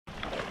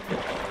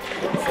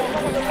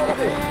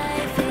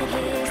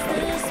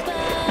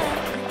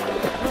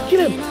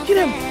him! Get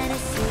him!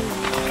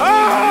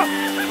 Ah!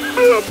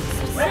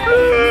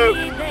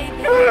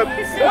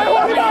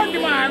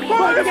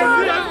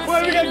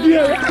 What we get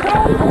here?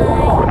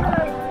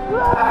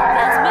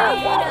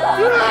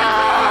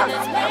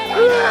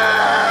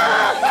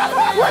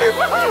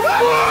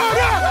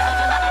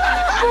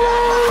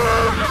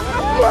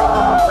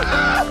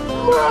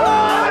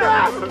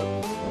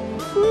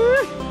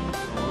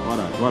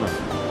 What?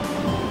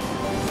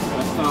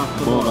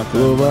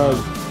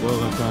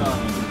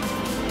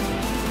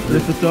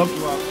 Lift it up.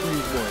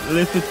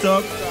 Lift it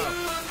up.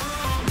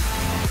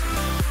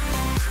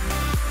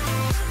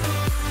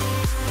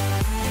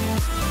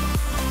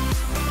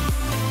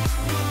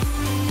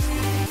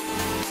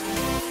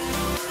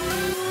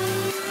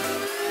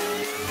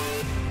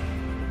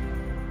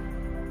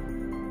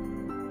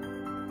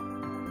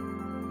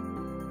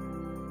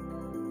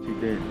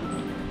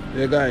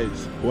 Hey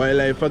guys,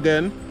 wildlife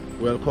again.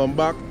 Welcome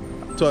back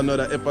to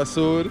another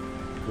episode.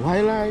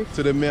 Wildlife.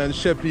 To the man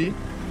Sheppy.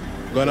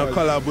 Gonna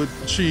collab with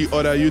 3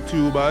 other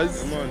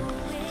YouTubers. Come on.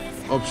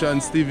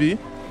 Options TV.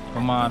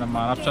 Come on,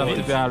 man. Options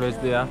TV always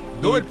there.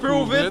 Do it,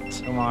 prove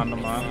it. Come on,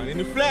 man. In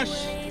the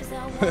flesh.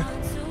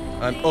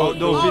 And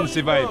Outdoor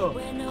VINCY vibe.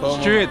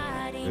 Straight.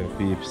 Yeah,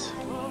 peeps.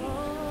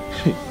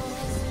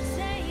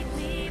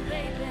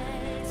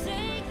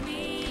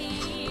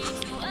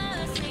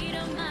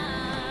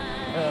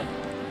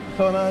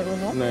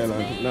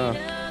 Nah.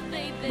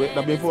 But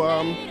that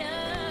before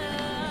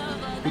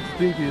put the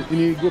thing here, you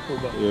need to go for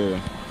that. Yeah.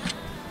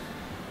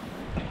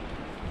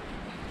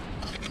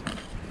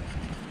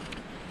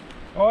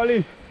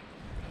 Oli.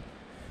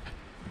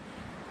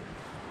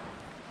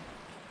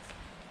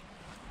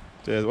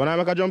 Cheers. When I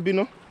make a jump in,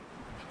 no?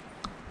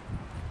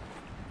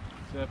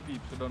 Say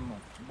peeps, you don't know.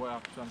 Boy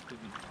Options TV.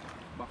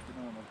 Back to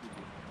normal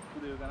people.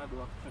 Today we're gonna do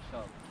a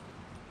special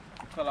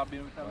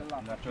collabing with a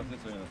lot. Not just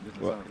this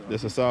one.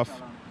 This is soft.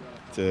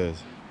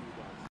 Cheers.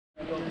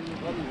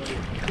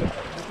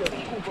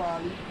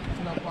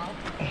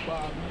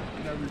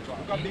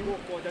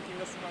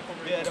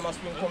 Yeah, they must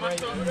be coming.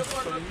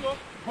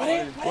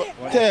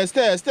 Test. A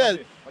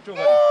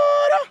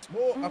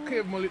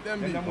cave mullet them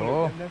be.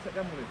 Oh.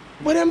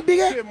 But them big,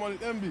 eh? Cave mullet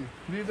them be.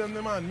 Leave them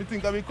the man. Me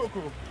think I be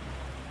cocoa.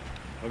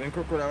 I think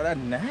crocodile that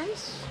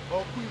nice.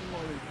 Oh, queen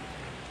mullet.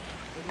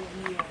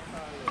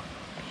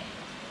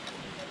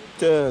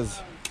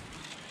 Cheers.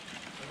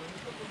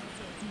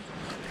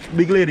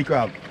 Big lady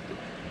crab.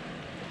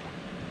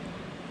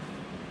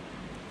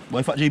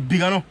 Boy, fat J big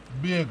no?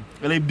 Big.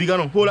 You like big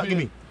no? Hold that, give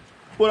me.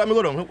 Hold that, me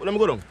go down. Let me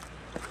go down.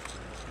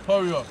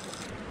 Hurry up.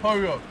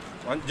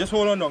 Just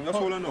hold on down.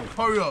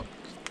 Hurry up.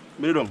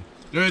 Me down.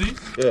 You ready?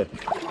 Yeah.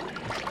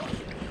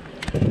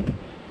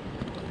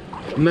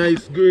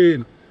 Nice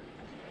green.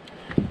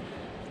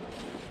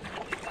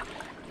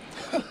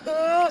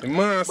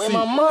 Mercy. Where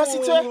my mercy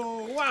to?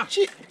 Wow.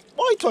 She,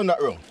 why turn that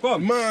wrong?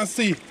 Come.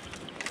 Mercy.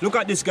 Look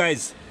at this,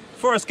 guys.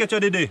 First catch of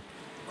the day.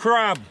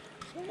 Crab.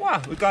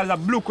 Wow. We call it a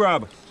blue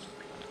crab.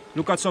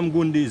 Look at some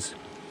goondies.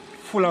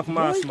 Full of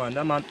mass, man.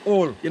 That man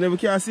all. You never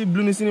can see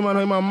blueness in him,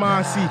 man. My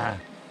mercy.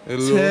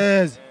 Hello.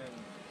 Cheers.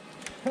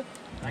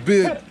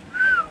 Big.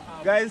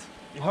 Guys,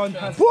 the hunt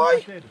has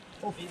Boy. started.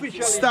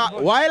 Officially.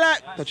 Stop.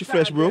 Wildlife. Touch your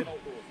flesh, bro.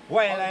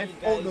 Wildlife.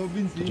 Outdoor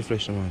VINCY. Touch your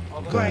flesh, man.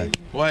 God.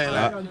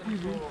 Wildlife.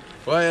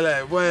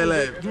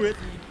 Do it.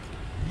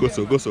 Go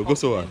so,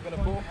 man.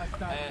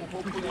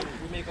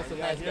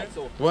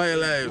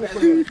 Wildlife.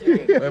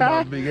 Where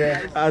my big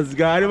ass. As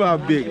God,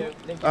 man, big.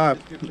 Ah,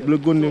 blue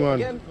gunny,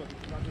 man.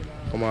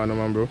 Come on,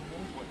 man, bro.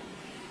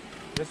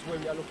 That's where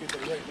we are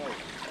located right now.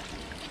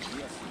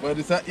 But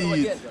it's a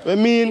eat. I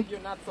mean,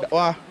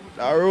 what?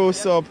 That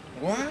roast up.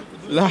 What?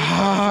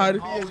 Lord.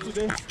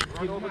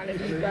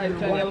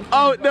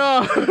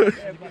 Outdoor.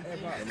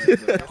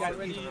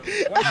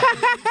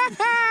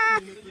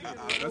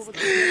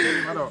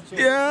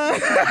 Yeah.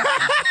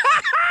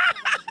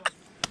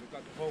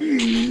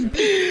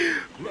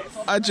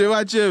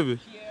 Watch him.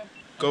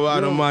 Come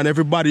on, man.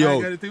 Everybody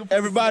out.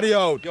 Everybody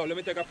out. Yo, let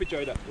me take a picture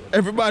of that.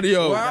 Everybody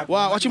out.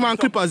 Wow, watch your man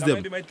clippers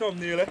them. My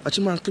thumbnail, eh? Watch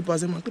your man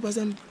clippers them. Man, clippers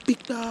them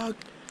big dog.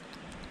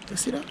 You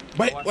see that?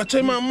 But watch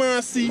my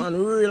mercy. Man,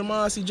 real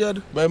mercy,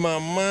 Jed. By my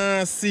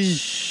mercy.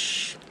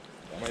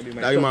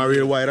 That man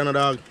real wide, and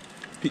dog.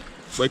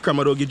 Boy,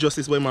 camera don't give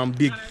justice, boy, man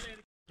big.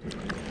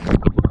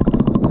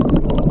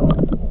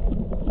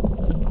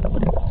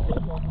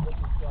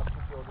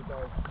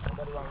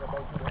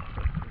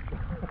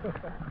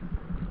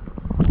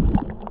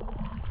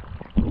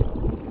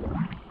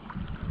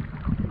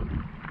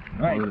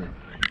 Right.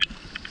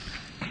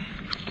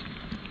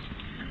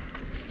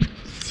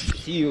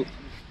 See you.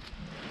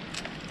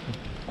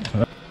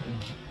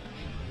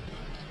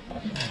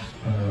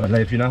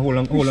 Like if you not hold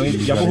on, you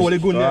have to hold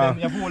it good. You have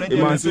to hold it.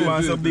 Man,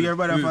 so big,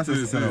 everybody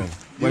fast.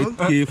 But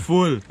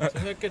careful.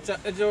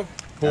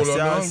 Hold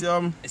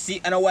on.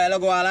 See, and a while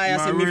ago, I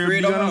said me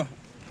afraid of no.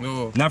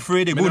 No. Not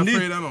afraid of I'm not Gundi.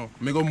 afraid of no.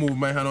 I'm going to move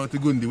my hand out to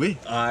Gundi way.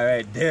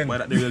 Alright then.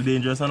 But that's real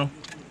dangerous, you know.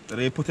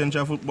 They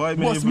potential football.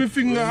 Bust my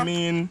finger. I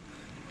mean,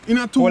 In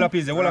a two. Hold up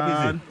easy, hold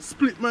up easy.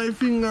 Split my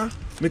finger.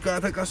 Me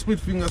can't take a split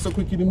finger so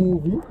quick in the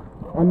movie.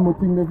 And more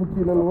thing they put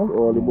kill alone.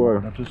 Oh, the boy.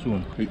 Not too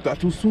soon. That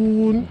too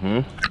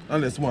soon.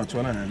 Unless much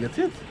one I get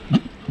it.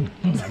 You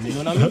know what I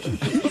mean?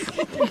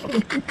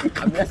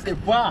 I'm just a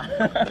bar.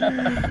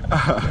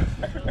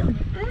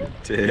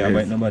 Can't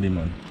bite nobody,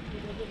 man.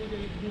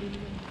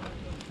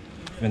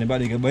 If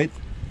anybody can bite,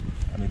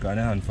 I'm going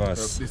to hand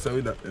fast. This is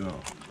with that, you know.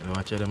 You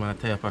watch them on a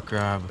type of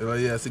crab. Oh,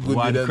 yeah, it's a good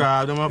One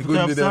crab, them have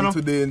good them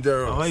too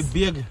dangerous. Oh, it's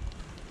big.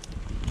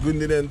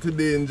 Good them too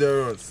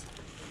dangerous.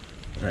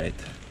 Right.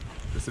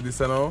 You see this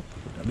now?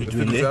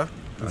 Between there,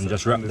 and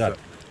just wrap that.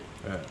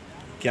 Yeah.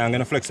 Can't get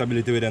no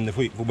flexibility with them if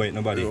we bite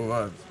nobody.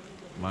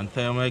 Man,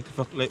 tell me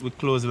like with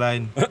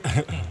clothesline.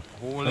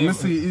 Let me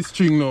see his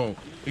string now.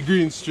 The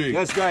green string.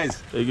 Yes,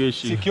 guys. The green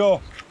string.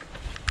 Secure.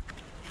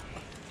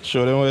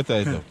 Show them what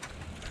it is.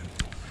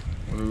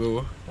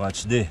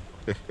 Watch this.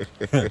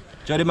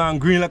 Show the man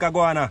green like a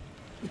guana.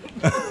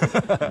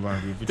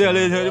 Tell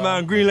the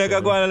man green like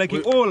a guana like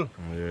he old.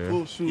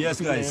 Yeah. Yes,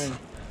 guys.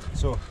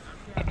 So,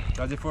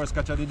 that's the first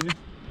catch of the day.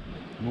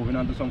 Moving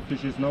on to some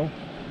fishes now.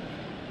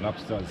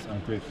 Lobsters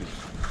and crayfish.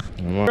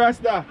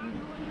 Rasta.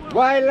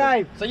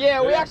 Wildlife. So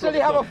yeah, we actually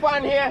have a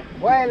fun here.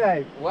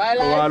 Wildlife.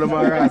 Wildlife. Come on,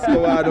 man,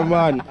 Rasta. Come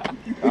on, man.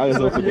 I just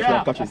hope you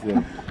can catch it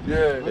then.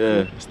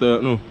 Yeah. Stay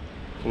up now.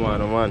 Come on,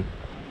 man.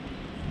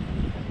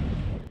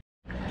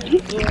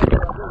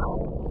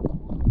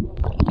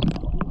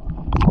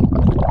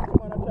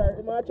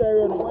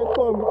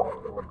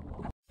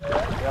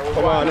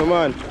 Come on,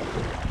 man.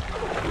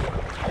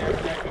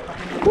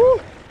 Woo.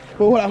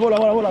 Hold on.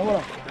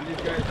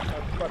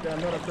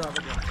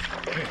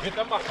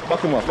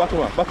 Back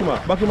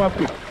him up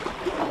quick.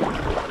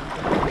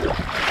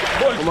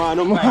 Come on,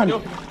 man.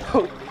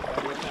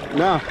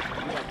 Nah.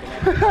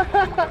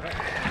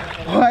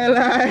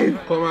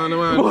 Wildlife. Come on,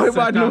 man. Boy,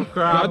 bad no.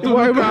 Not too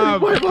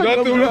crab.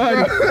 Not too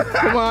crab.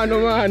 Come on,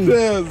 man.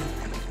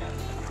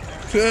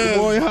 Cheers.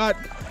 Boy hot.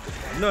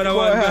 Another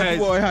one, guys.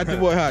 The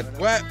boy hot.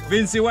 What?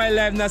 Vincy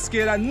Wildlife not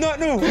scared of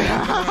nothing.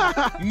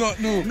 Not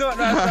new. Not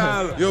at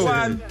all. Yo.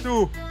 1,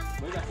 2.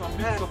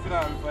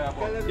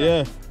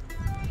 Yeah.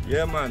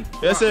 Yeah, man.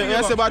 Yes,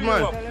 sir, bad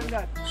man.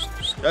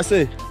 Yes,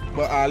 sir.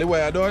 But Ali,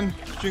 what you done?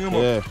 String him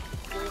up. Yeah.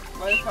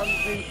 Welcome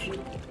to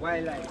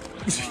Wildlife.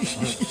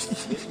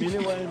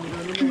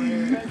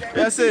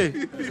 Yes, sir.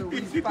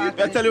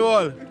 I tell you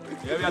all.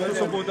 Yeah, we have to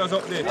support us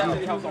up there. We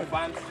have some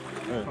fans.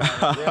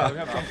 Yeah, we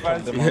have some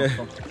fans.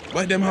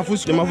 But them have to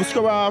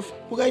Scrub off.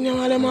 Who got any of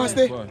them,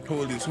 master?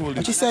 Hold this.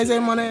 What you say,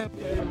 man?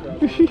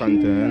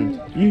 Content.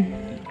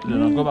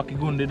 Don't go back to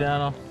Gundi there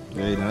now.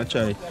 Yeah, you don't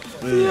try.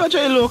 Yeah,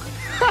 try look.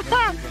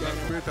 I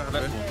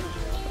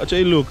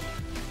try look.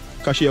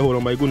 Cash here hold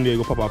on by gun there, you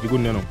go pop off the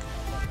gun there now.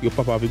 You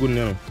pop off the gun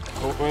there now.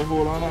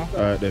 Hold on now.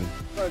 Alright then.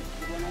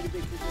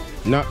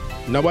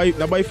 Now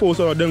by force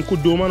or then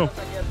could do man.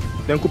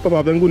 Then could pop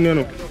off them gun there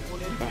now.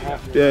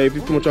 Yeah, if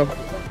it's too much of.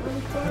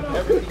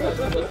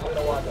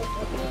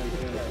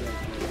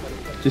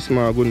 This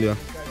small gun there.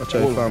 I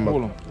try to farm back.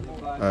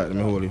 Alright, let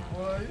me hold you.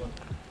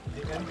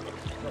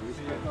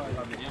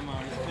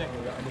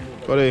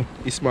 But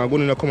it's small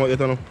gun in come out yet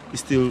now.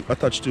 It's still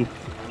attached to.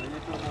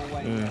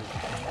 Yeah.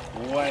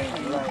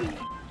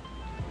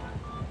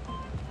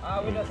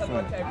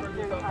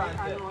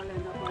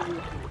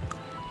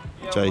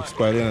 Try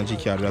spoil the energy,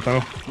 carry that,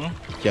 huh?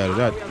 Carry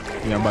that.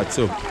 In a bad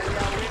soap.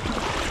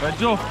 Right,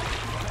 Joe?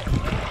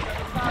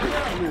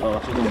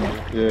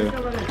 Yeah.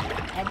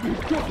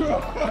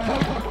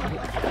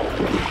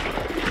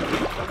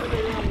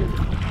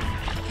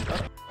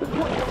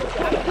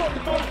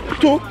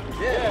 Two?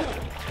 Yeah.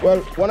 Well,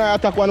 one eye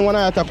attack one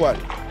attack one.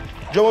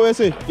 Joe, what you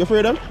say? You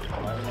afraid of them?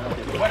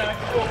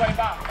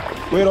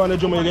 Where on the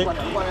Joe you get?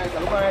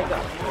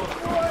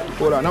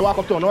 Hold on, now walk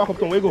up town,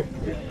 where you go?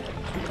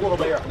 Go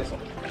over here, listen.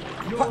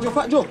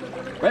 Fat Joe.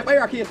 Right by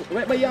your case,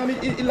 right by your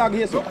log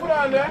here, so. Look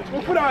down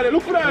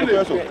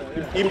there. So,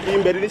 he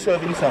embedded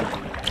himself in the sand.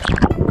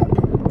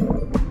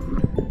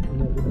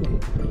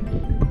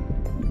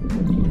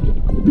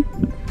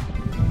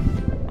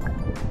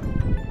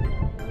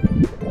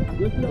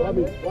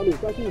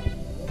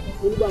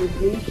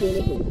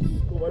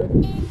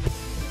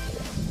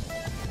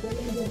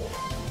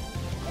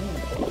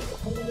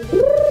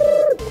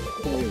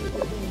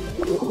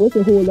 What's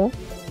the hole there?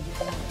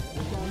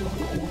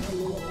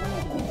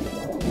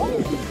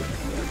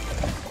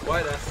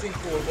 Why that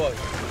sinkhole boy?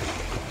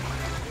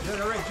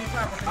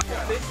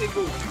 This thing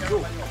goes. Go.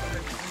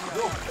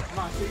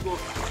 Man, thing goes.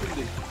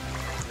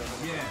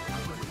 Yeah.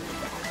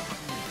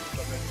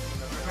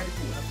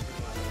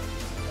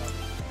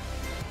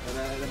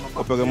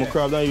 Up again,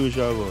 crab than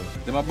usual, boy.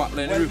 Them are back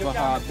line the river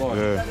hard, boy.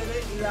 Yeah.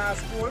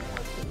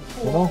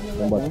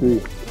 Number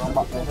 3.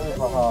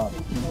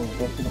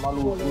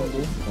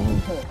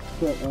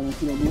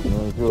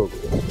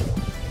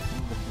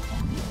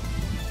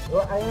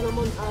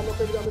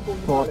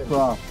 Short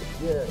crab.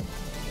 Yeah.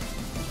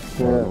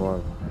 Yeah,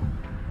 man.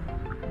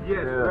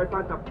 Yes, right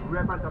on top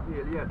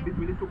here, yes,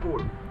 between the two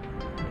poles.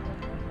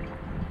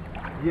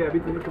 Yeah,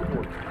 between the two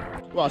poles.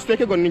 Wow,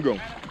 stick a gun in the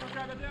ground.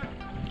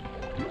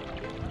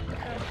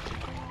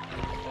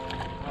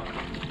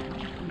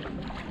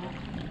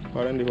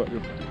 Pardon the what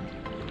you.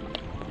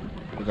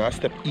 You gotta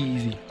step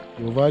easy.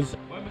 You Vaz?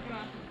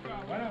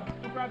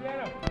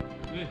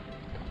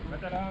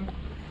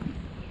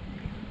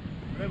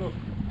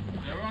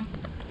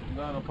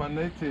 Down upon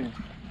that thing.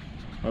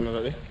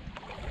 Another day.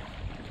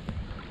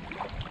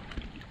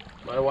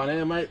 But the one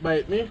here might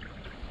bite me.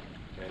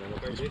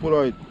 Just pull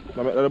out.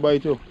 I make that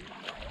bite you.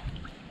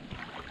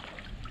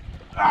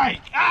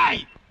 Aye,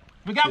 aye!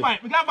 We got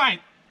bite, we got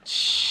bite!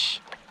 Shh!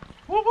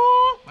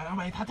 Woohoo! But I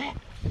bite hot eh?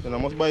 Then I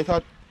must bite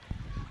hot.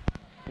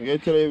 You gotta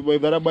tell everybody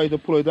if that bite to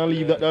pull it and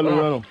leave that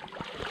alone.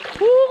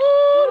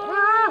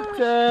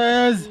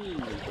 Cheers!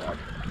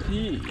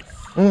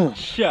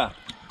 Sure.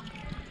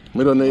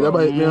 Me don't need that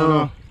bite me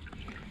now.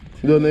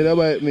 You don't need that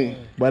bite me.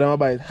 But I'm a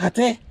bite hot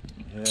eh?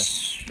 Yeah.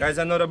 Guys,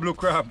 another blue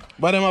crab.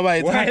 But I'm a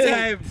bite hot eh?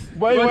 Live.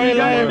 Boy, why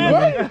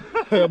live?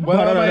 But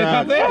I'm a bite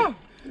hot eh?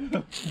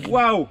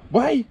 Wow.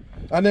 Why?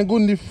 And then go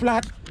in the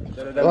flat.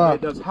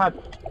 That's hot.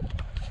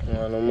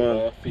 Yeah, no man.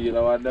 I feel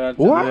about that.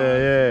 What?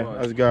 Yeah,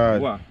 that's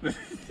God. Wow.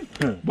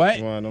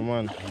 Bite? Man, no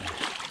man.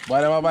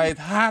 But them a bite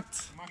hot.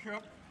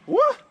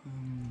 What?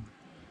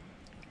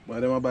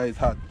 But them a bite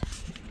hot.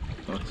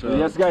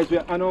 Yes, guys, we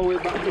are on our way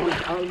back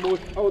to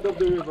almost out of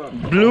the river.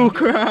 Blue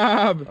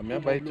crab! I'm a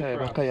bite time.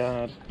 Back a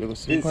yard. You go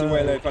see Vincy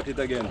wildlife at it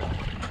again.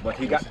 But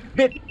he got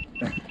bit.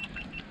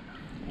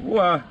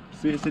 Wow.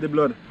 See the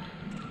blood.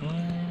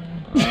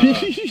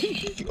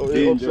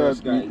 Dangerous,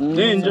 guys.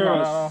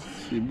 Dangerous.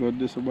 See blood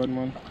this a bad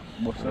man.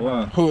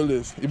 Wow. Hold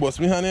this. He bust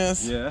me hand,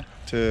 yes? Yeah.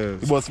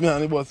 Cheers. He bust me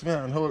hand, he bust me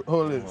hand.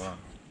 Hold this. Wow.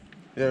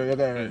 Yeah, you got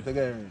it right, you got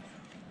it right.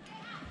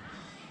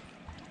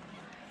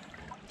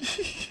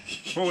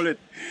 Hold it.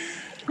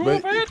 Prove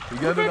it! You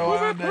got it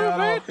over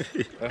there.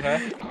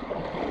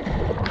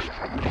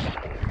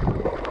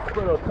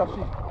 Spread out,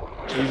 Kashi.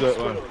 Who's that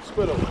one?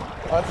 Spread out.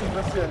 I think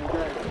that's it,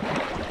 guys.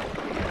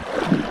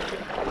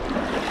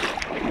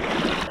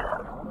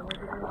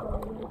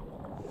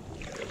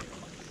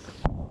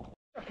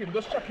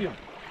 Just check him.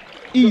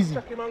 Easy. Just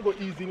check him and go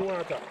easy in the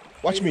water.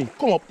 Watch me.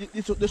 Come up.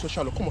 This is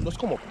shallow. Come up. Just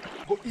come up.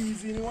 Go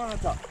easy in the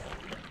water.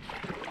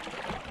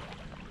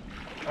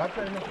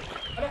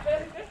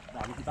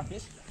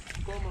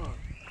 Come on.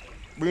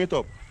 Bring it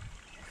up.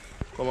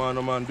 Come on,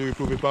 no man. Do you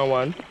prove it on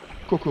one?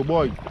 Coco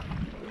boy.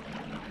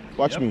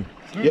 Watch me.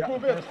 Yeah.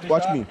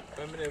 Watch me.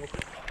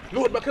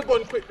 Load back a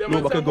gun quick.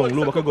 Load back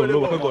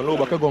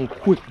a gun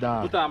quick,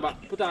 dad.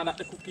 Put on that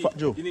the cookie. Fat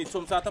Joe. You need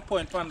some sort of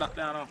point on that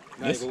there now.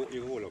 Yes.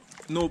 You hold up.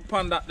 No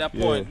pan that there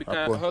point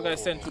because how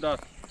guys send to that.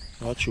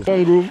 Not you.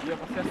 Groove. You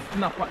ever say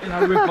snapper in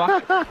a river?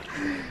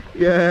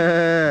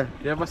 Yeah.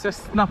 You ever say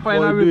snapper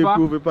in Boy, a do river? it,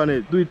 prove it on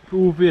it. Do it,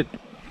 prove it.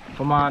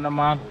 Come on,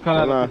 man.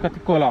 Color, look at the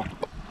color.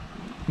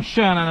 I'm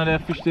showing another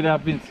fish to the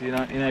Vincy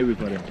in a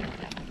river there.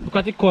 Look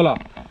at the color.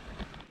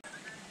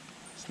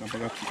 Snapper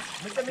got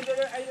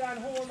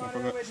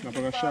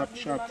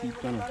sharp teeth.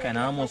 Kind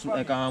of almost look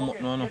like a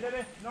hammock, no.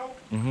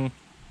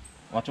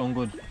 Watch on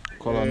good.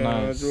 Color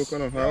nice. Watch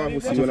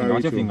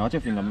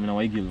your finger, I mean,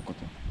 why gill look at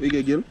it. You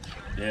get gill?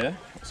 Yeah.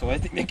 So I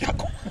think they can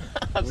go.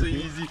 That's so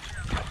easy.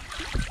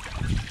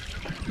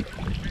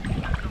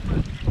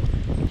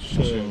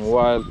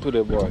 Wild to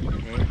the boy.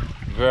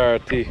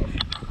 Verity.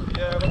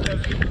 Yeah, but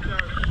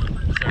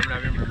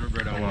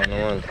come on,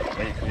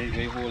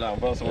 They hold out,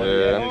 bro.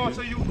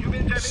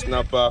 Yeah.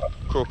 Snapper,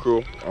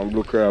 croco, and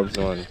blue crabs,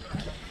 man.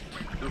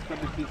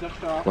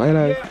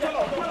 Wildlife.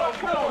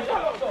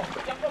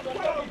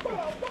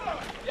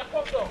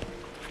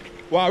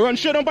 Wow, run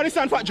straight up on the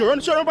sand, Fat Joe.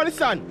 Run straight up on the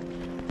sand.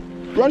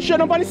 Run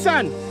straight up on the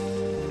sand.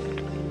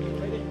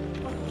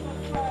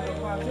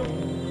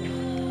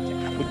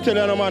 I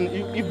tell you, man,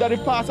 if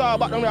that pass out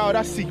back down there,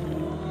 that's sick.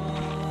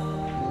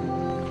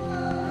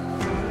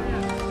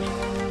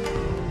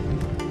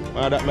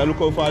 That may look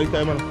out for all the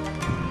time, man.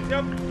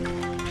 Yep.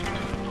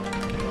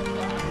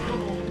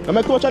 I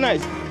make too much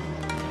nice.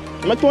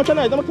 I make too much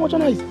nice. I make too much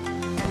nice.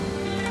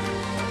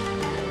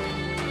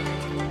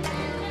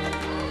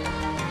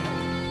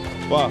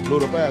 Wow,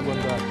 load of fire going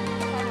down.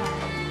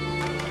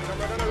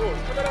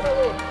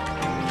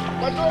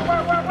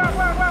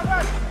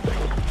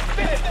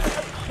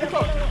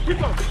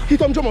 Hit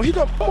him, Jomo, hit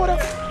him. Come on,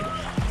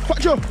 Fat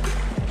Joe.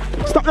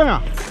 Stop there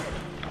now.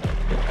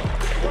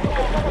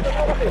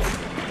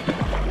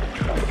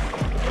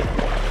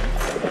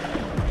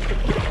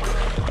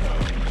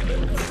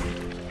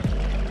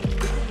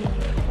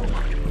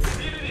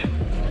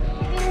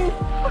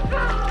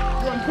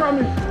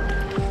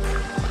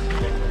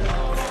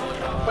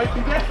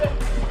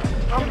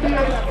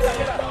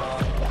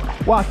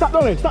 Wow, stop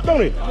down there, stop down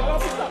there.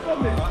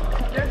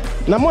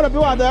 Now more of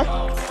you are there.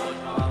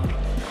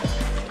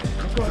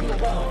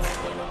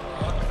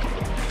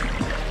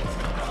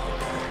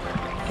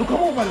 Look,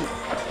 come over there.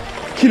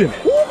 Kill him.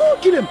 Ooh,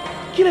 kill him.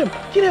 Kill him.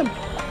 Kill him.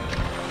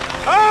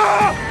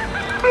 Ah!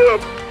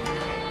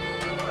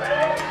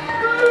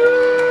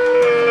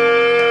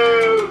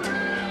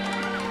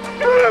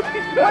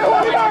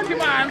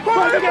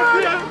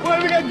 What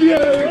we get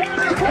here?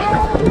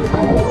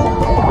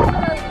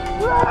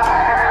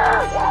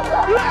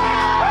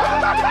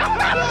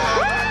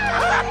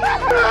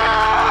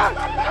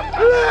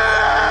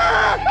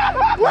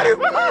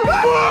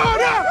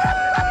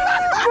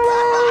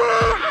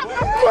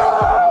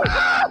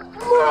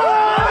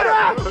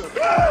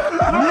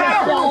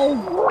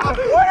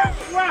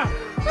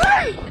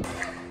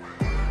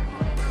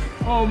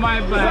 Oh, my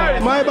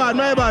bad. My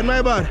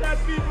bad.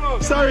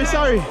 Sorry.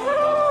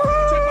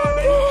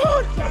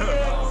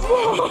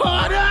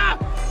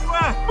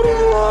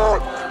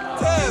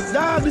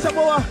 Dog, this a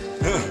power.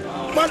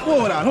 Man,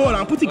 hold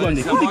on. Put it on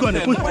there. Put it on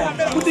there.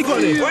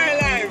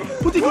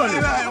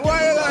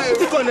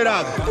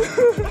 Dog.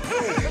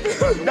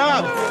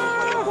 Dog.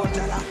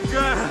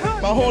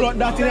 Man, hold up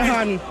that in your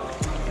hand.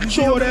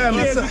 Show them.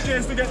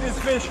 Chance to get this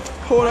fish.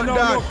 Hold up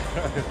that.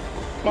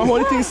 Man,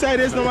 hold the thing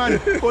sideways, no man.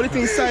 Hold the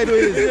thing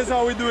sideways. This is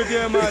how we do it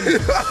here, man.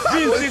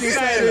 VINCY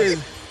style.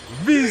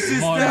 VINCY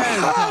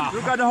style.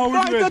 Look at how we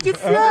do it.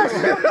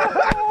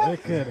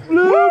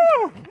 Look.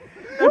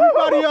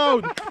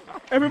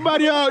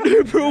 Everybody out.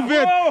 Prove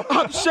it.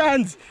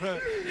 Options.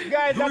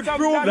 Guys, that's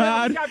Prove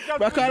that.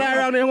 But call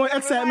around and want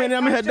excitement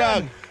in my head,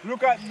 dog.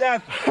 Look at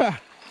that.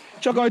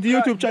 Check out the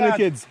YouTube channel,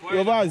 kids.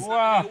 Rovers.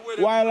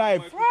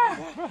 Wildlife.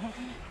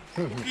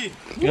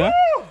 Yeah?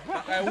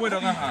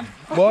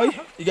 Boy,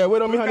 you got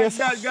weight on me hand, yes?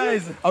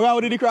 Guys. How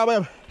did the crab,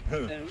 babe?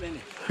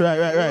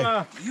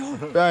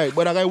 Right,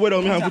 but I got weight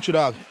on me hand, put you,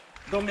 dog.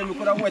 Don't make me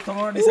put a wet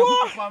on this.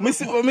 Me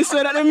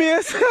say that the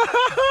miss.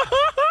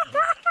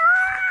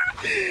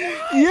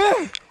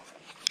 Yeah.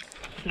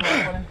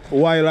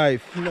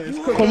 Wildlife.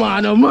 Come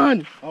on, no,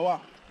 man.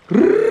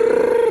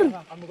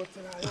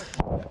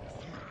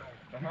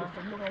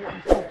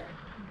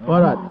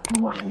 Alright.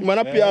 Man,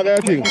 up here,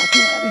 everything.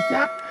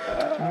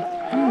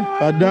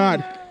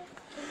 Dad.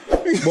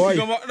 Boy,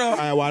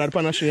 I want that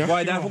panache.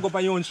 Boy, don't hook up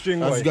on your own string,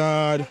 boy. That's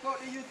God.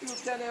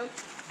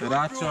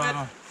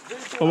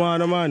 Come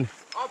on, man.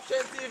 Option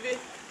TV.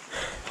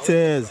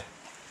 Cheers.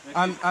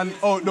 And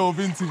outdoor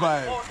VINCY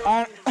vibe.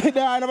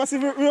 I never see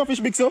real fish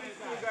big so.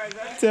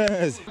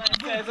 Cheers.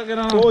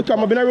 Oh,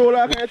 come on, been a roll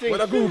like anything.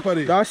 What a grouper.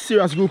 That's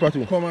serious grouper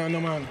too. Come on,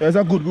 man. There's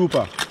a good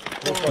grouper.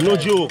 No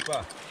joke.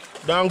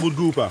 Damn good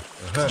grouper.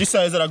 Just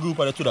size of that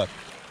grouper to that.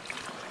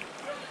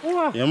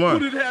 Yeah, man.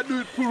 Who did I do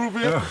it prove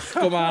it?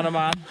 Come on,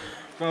 man.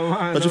 Come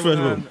on. That's your first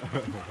bro.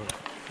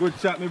 Good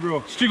shot, me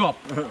bro. String up.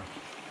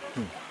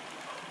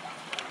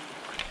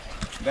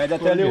 Guys, I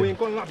tell you, we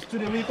collapse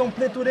today, we come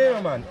play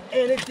today, man.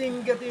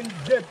 Anything getting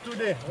dead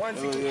today.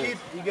 Once you eat,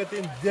 you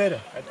getting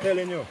dead. I'm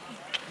telling you.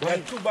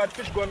 Like too bad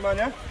fish gone, man,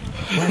 yeah?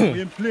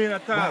 We ain't playing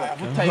at all.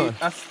 Put tight,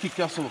 that's kick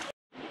yourself.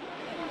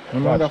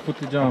 Remember that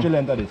footage, John. What you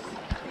learned of this?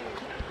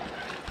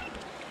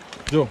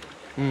 Joe.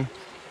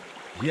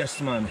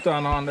 Yes, man.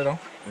 Turn on there, though.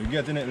 We're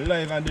getting it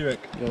live and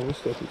direct. Yeah, we'll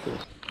start it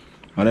first.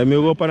 And let me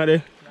go up on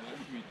there.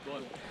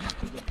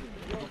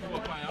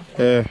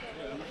 Yeah.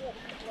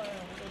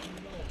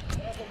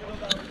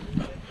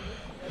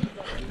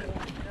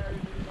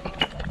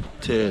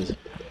 Cheers. Is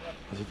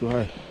it too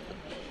high?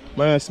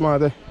 Man,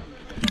 smart, eh?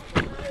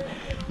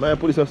 Man,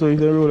 put this up so you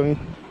can roll on it.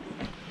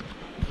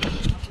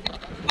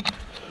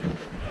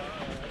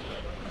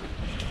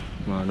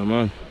 Man, no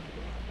man.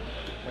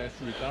 Nice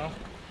sweet, huh?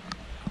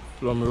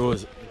 Plum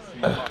rose.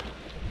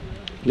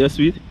 They're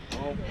sweet?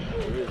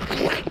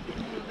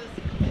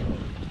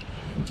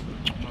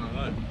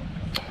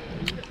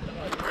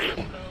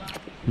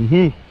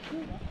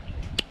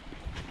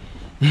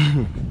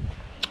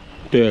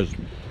 Cheers.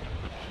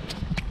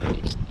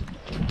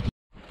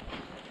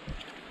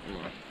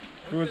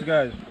 Fruits,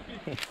 guys.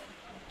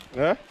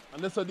 Yeah?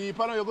 And that's so deep,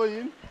 I know you're going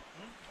in.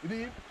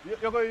 Deep?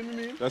 You're going in, you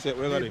mean? That's it,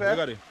 we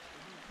got it.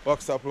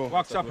 Wax up low.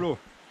 Wax up low.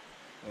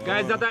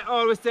 Guys, that I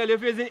always tell you,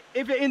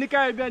 if you're in the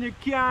Caribbean, you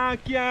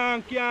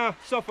can't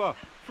suffer.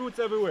 Fruits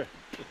everywhere.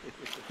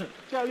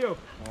 Tell you.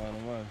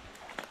 Man.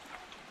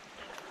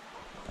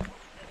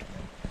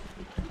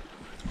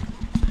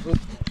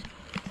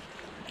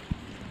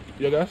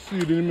 You got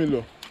seed in the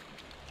middle.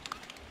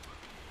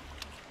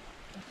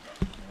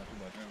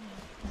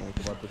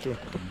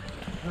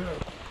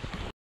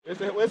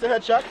 Where's the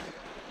headshot?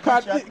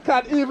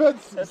 Can't even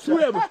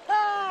swim.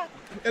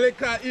 And it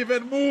can't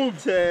even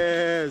move.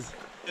 Cheers.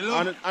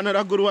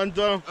 Another good one,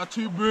 Tom. A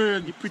two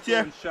bird. You pretty?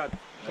 Stone shot.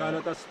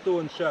 Not a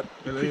stone shot.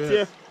 You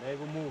pretty?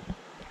 Never move.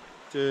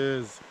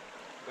 Cheers.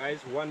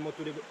 Guys, one more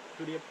to the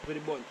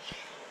bunch.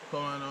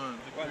 Come on.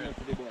 One more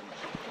to the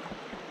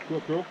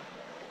bunch. Crow.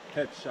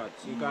 Headshot.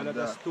 You got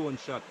a stone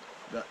shot.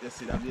 You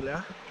see that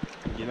dealer?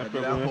 You That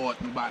know, dealer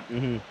hot and bad.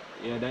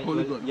 Yeah, then Hold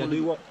it good, you hold do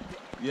it what?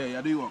 Yeah,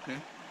 you do work, eh?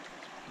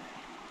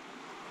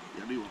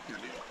 You do work.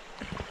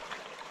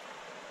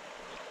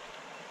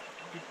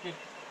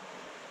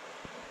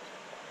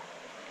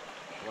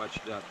 Watch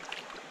that.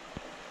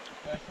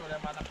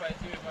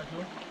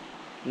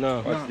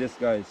 No. Watch this,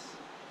 guys.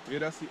 You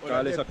don't see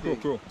Call this a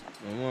crow.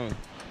 Man.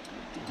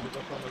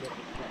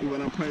 You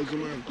want to prize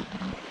man?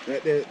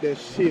 The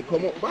shake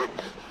come up back.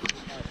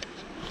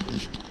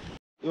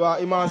 You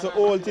are man so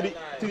old till the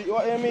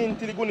what you mean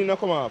till the gun not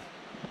come off?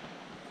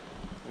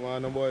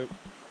 Man, no boy.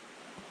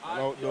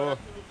 Outdoor.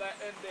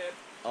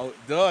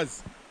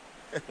 Outdoors.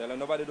 Tell them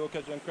nobody don't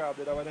catch them crab,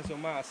 they don't want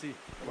some massy.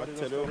 Nobody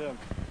Tell don't you. them.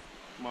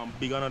 Man,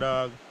 big on a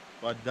dog.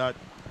 What that?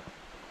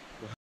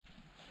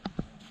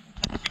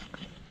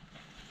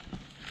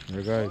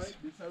 Hey guys.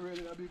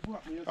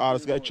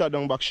 This guy shot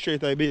down back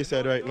straight at the base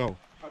side right now.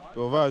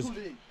 Rovers.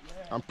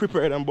 I'm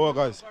prepared and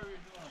burgers.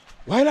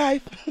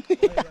 Wildlife.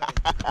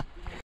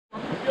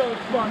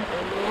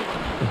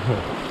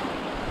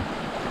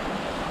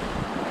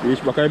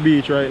 Reach back at the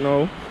beach right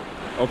now.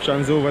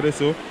 Options over there,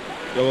 so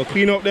you will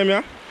clean up them,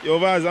 yeah? You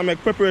Vaz, I make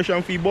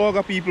preparation for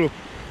burger people.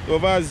 You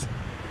Vaz.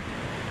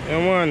 Yeah,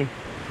 man.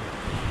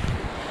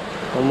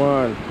 Come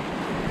on.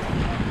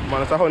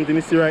 Man, it's a hunting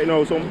the sea right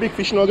now. Some big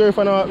fish no girl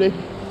for now up there.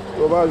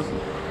 You Vaz.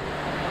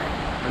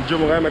 And Joe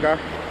gonna make a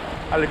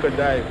little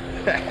dive.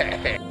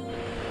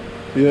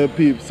 Yeah,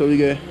 peeps, so we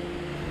get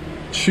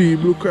 3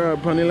 blue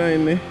crab on the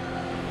line there.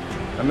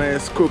 A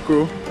nice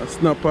cocoa, a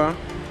snapper,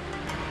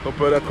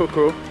 couple of the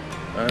cocoa,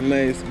 and a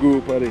nice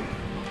group of it.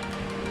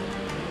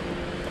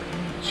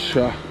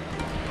 Cha.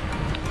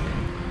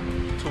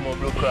 2 more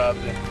blue crab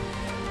there.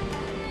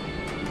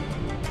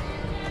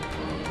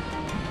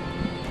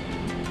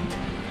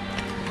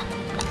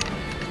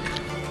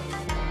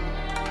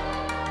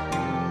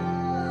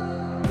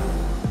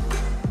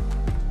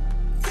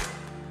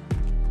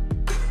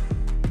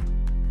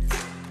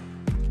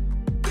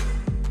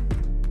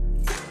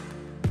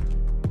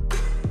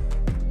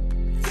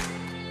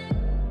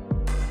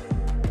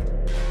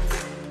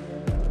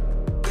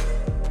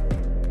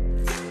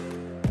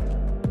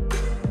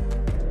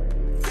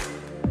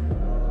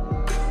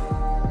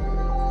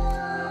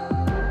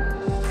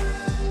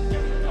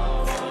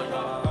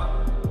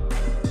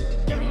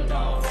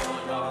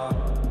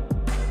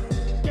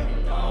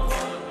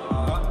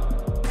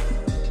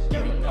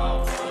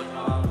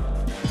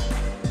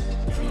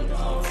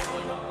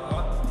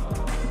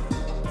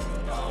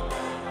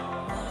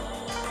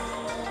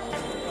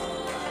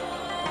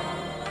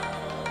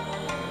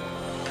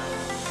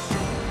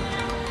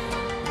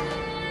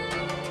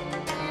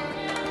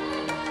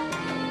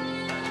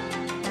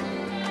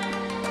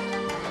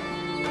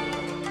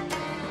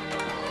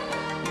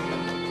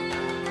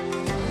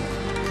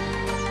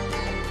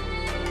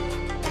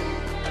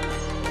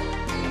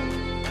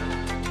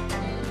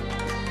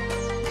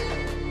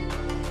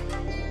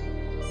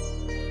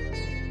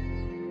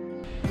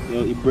 You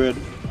know, eat bread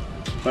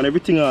and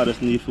everything I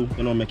just need to,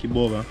 you know, make it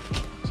burger.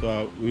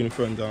 So we're in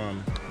front of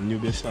new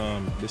best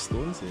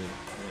stones.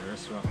 Yeah,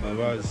 restaurant.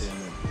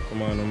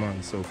 Come on,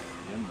 man. So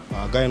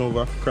going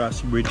over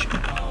across the bridge.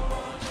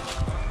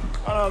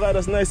 Oh,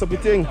 that's nice up the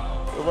thing.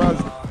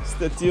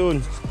 Stay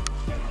tuned.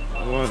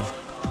 Come on.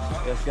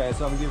 Yes, guys,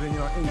 so I'm giving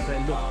you an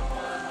inside look at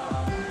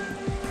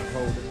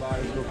how the bar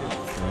is looking.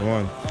 Come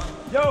on.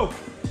 Yo!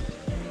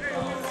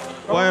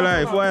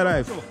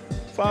 Wildlife.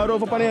 Forward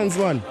over on the ends,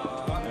 man.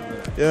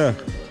 Yeah.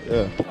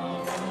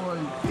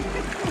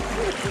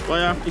 Boy,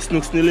 a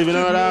Snook still living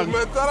on a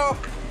dog.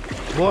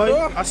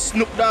 Boy, a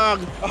Snook dog.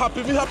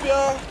 Happy.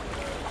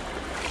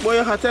 Boy,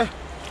 you hot, eh?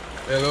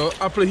 Hello,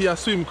 I play here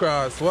swim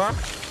cross, what?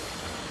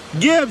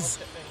 Gibbs!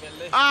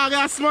 Ah,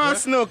 got a small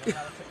Snook.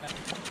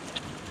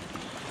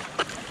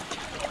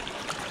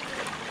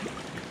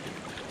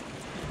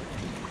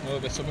 Oh,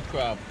 there's some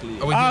crab,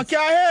 please. Ah,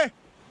 can't hear.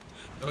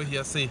 Oh,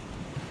 here, see.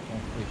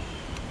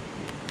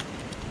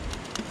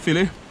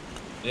 Fillet?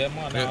 Yeah,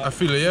 man. I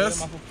feel it,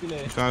 yes?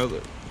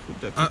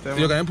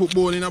 You can put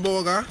bone in a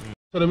burger?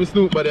 So them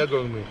Snook body are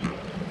going with.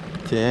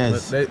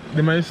 Yes.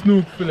 They might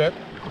Snook fillet.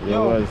 Yeah,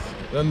 boys.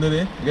 You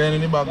understand? Get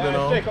in the bag there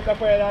now. Shake up the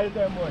fire all the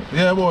time, boy.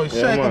 Yeah, boy. Yeah,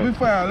 Shake man. up the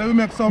fire. Let me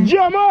make some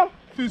Jammer!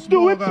 fish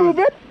Do it, burgers. prove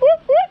it.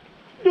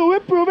 Do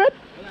it, prove it.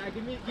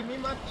 Give me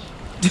match.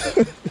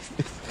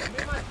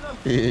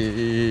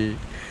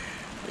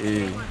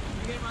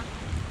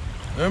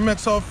 Let me make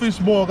some fish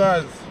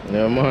burgers.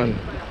 Yeah, man.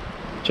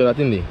 Try that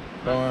in there.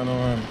 Come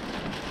on.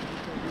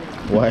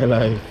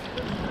 Wildlife.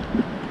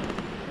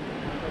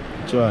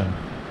 Try.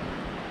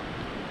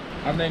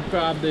 And then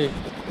crab day.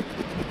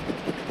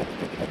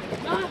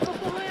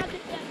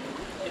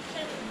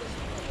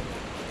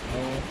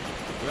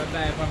 We'll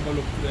dive and go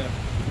look for them.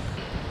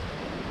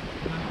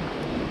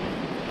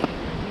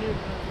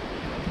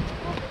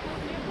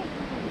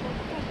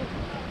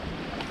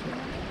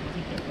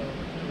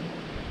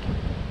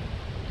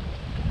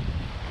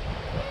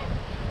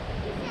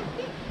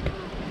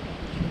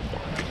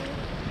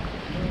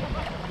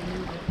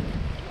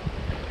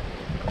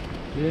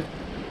 Yeah.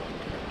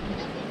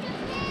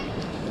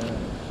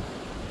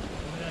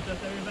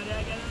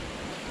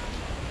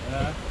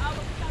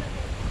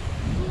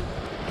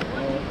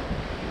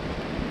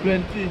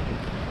 Plenty.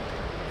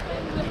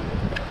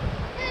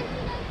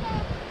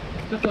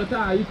 Check out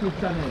our YouTube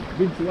channel,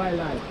 VINCY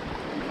Wildlife.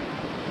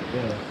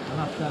 Yeah, and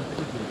have chance to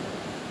eat it.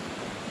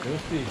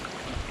 You'll see.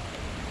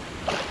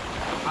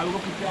 I'll go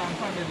put your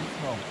hand on this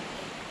now.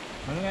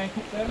 I'm going to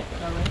cook them,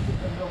 I'm going to cook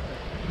them down there.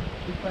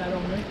 This fire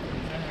down there.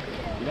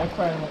 Let's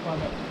fry them up on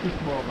the fish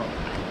burger.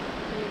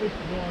 Fish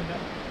burger.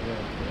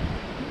 Yeah.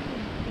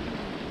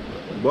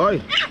 Boy.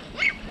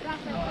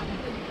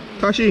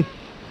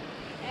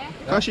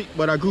 Kashi,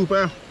 but a group,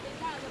 eh?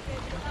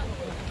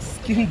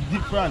 Skin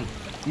different,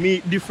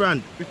 meat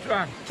different,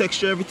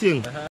 texture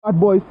everything. Hot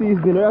boy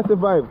seasoning, where you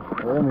survive?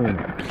 Oh, man.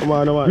 Come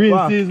on, man.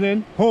 Green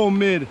seasoning,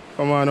 homemade.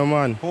 Come on,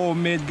 man.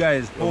 Homemade,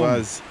 guys.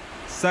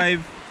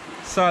 Sive,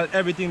 salt,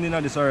 everything in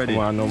this already.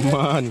 Come on,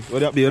 man. What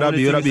that be?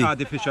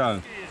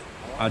 Artificial.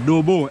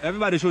 Adobo.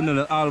 Everybody should know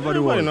that all over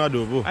the world. Everybody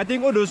know adobo. I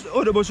think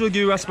Adobo should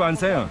give you a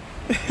sponsor. Yeah,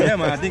 yeah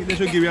man, I think they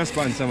should give you a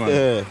sponsor, man.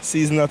 Yeah,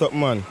 season that up,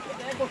 man.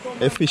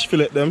 A fish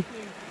fillet them.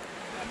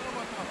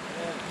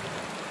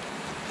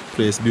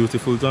 Place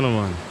beautiful, ton of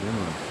man. Yeah,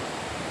 man.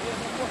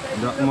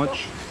 That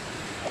much.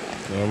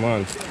 Yeah,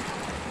 man.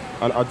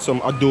 And add some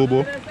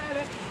adobo.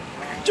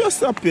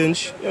 Just a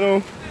pinch, you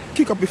know.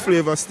 Kick up the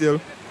flavor still.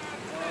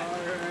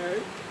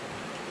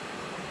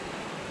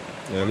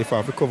 Yeah, if I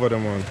have to cover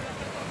them, man.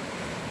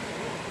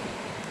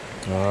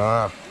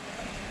 Ah.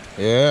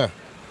 Yeah.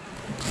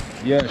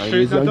 Yeah, And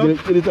straight that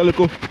up. get it a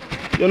little,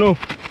 you know,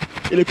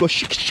 a little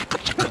shik.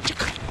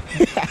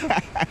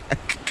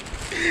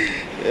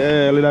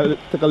 Yeah,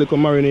 take a little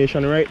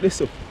marination right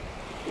this up.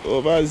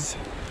 Overs.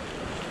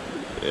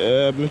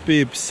 Yeah, my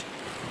peeps.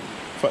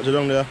 Factor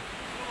down there.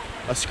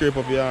 I scrape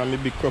up here and my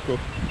big croco.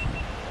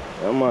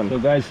 Yeah, man. So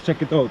guys,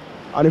 check it out.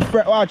 And the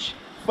fret watch,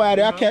 fire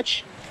there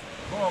catch.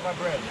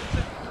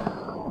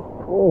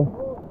 Oh,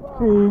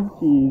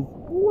 cheese.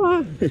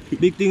 What?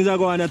 Big things are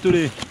going on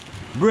today.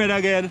 Bread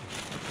again.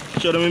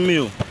 Show them a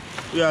meal.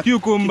 We have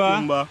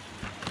Cucumber.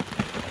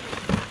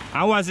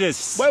 And what's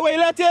this? Boy, where you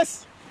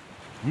lettuce?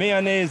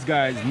 Mayonnaise,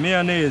 guys.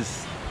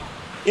 Mayonnaise.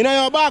 In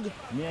your bag?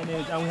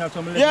 Mayonnaise, and we have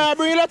some lettuce. Yeah,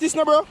 bring lettuce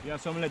now, bro. We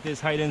have some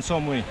lettuce hiding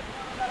somewhere.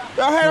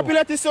 Yeah, hurry up,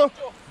 lettuce, so.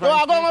 You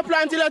are going to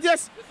plant the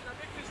lettuce?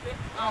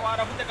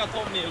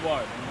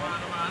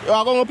 You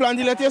are going to plant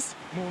the lettuce?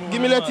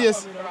 Give me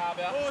lettuce.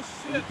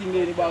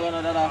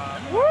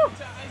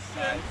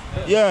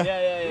 Yeah.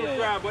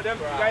 But them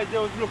guys, they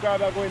was look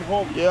like going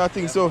home. Yeah, I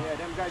think so. Yeah,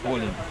 them guys are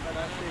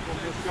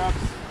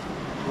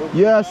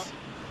Yes.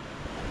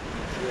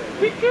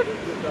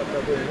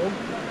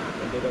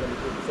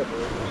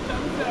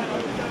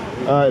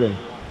 Alright then.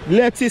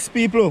 Lettuce,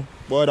 people.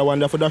 Boy, the one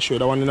there for that show,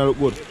 the one in the look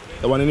good.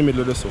 The one in the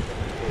middle of the show.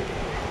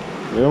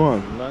 Yeah,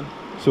 man.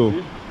 So.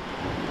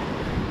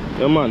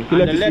 Yeah, man.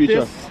 And the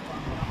lettuce.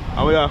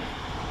 And we are.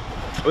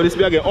 Oh, this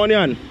be again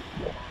onion.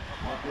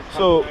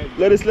 So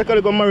let us look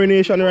at the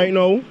marination right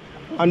now.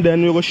 And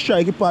then we're going to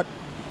strike a pot.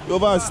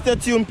 Over, stay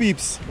tuned,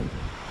 peeps.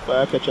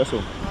 Fire catch us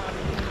up.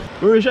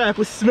 We're sure I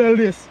could smell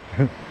this.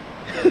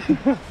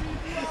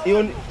 You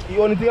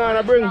only thing I want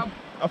to bring?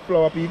 A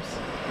flour, peeps.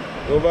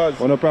 Over.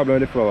 Oh, no problem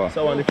with the flour.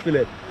 So I want the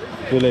fillet.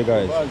 Fillet,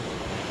 guys.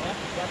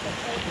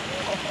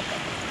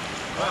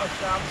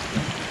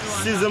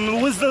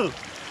 Sizzle whistle.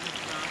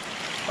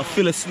 A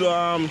fillet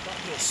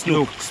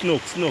snook.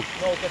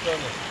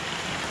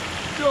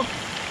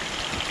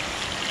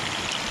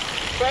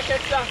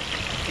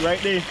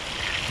 Right there.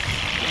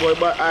 Boy,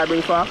 but I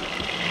bring far.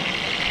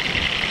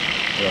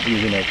 Yeah,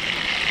 using it.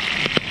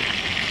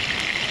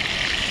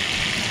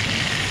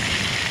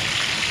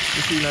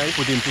 You see nice?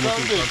 Put into the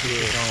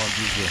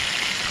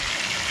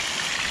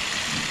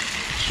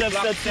Chef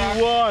said to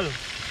you all.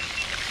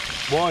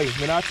 Boy,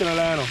 I'm not telling you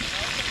now.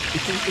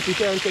 If you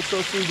can't take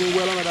so season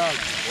well on the dog.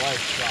 Why?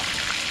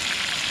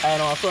 I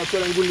know, I thought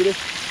telling good with this.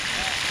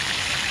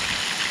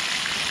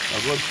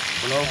 That's good.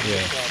 You know?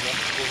 Yeah.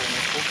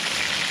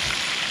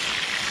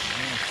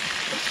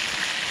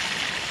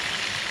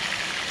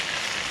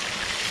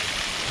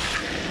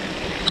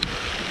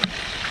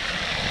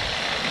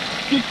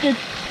 Kick.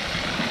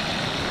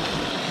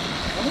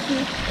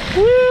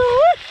 Woo!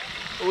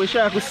 I wish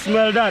I could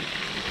smell that.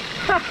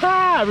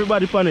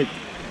 Everybody pan it.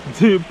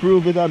 To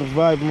prove it on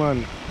vibe,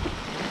 man.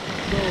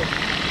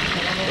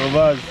 So,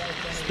 Vaz,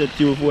 stay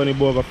tuned for when the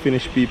burger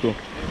finish, people.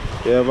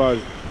 Yeah, Vaz.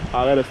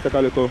 Alright, let's take a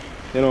little,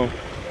 you know,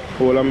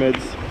 hold our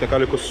meds, take a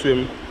little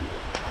swim.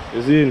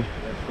 You see?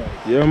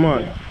 Yeah,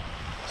 man.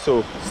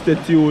 So, stay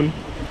tuned.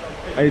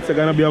 And it's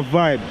gonna be a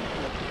vibe.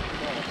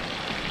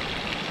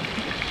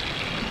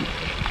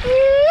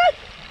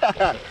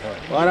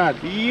 What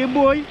that? Yeah,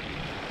 boy.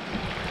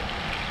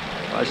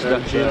 Watch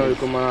that, you know,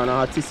 come on, an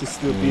artist is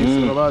still peace,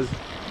 you know, Vaz.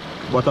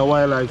 But a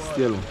wildlife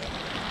still.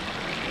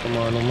 Come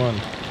on, man.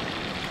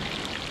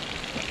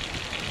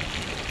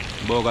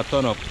 Burger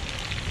turn up.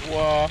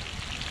 Wow.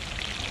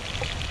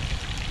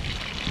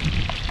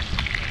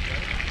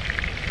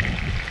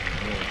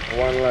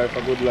 One life,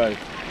 a good life.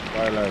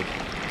 Wildlife.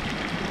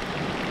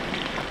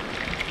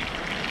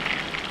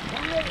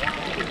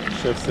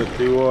 Chef set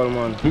the wall,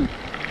 man.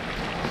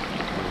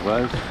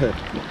 Right.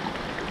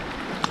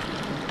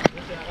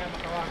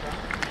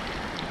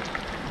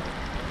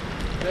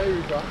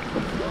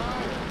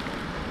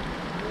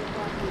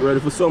 Ready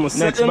for summer?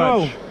 Next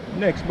batch.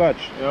 Next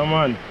batch. Yeah,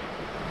 man.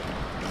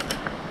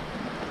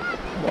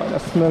 Boy,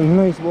 that smells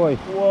nice, boy.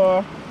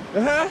 Wow.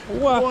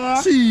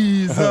 What?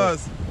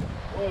 Jesus.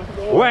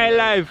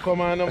 Wildlife.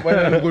 Come on,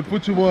 boy. Good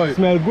put you, boy.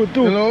 Smell good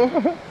too. You know?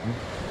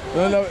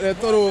 They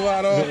thought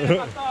over,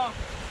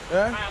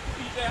 yeah?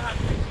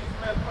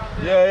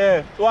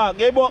 Yeah. Wow,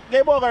 get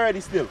burger already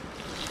still.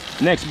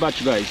 Next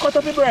batch, guys. Cut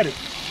up the bread.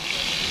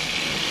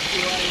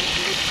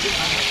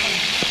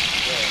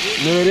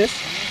 You know this?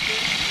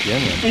 Yeah,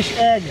 man. Fish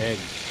egg.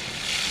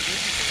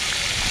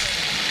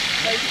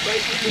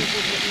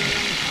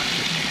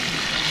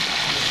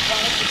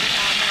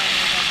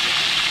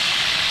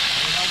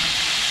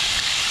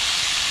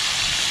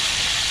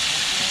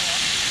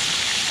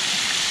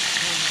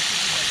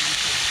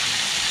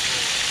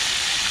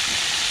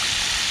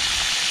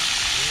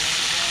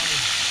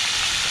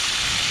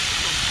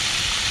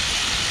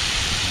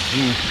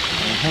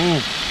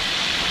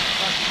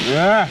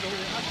 Yeah.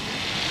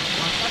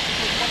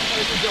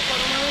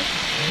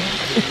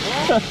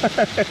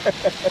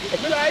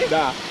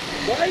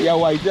 Yeah,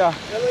 white, yeah.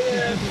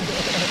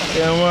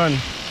 Yeah, man.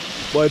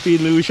 Boy,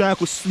 Pete, me wish I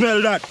could smell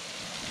that.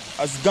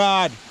 As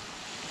God.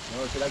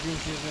 Do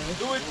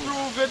it,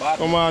 prove it.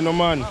 Come on, no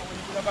man.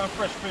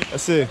 Fresh fish. I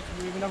say,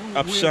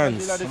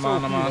 options. Come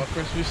on.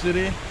 Fresh fish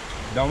today.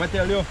 Don't I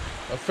tell you?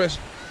 A fresh.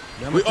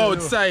 We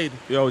outside.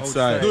 We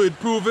outside. Do it,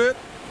 prove it.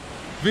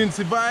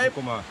 Vincy vibe.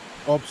 Come on.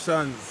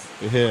 Options.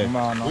 We here.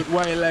 With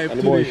wildlife And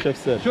the boy today. chef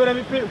said. Show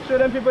them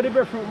people the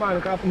breadfruit, man.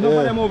 Because none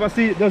of them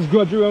oversee just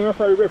grudge you and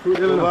for the breadfruit.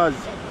 You know?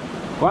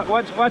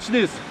 Watch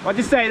this. What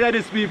you say that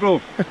is,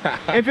 people?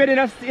 If you're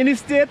in this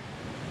state,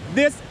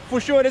 this for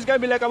sure is gonna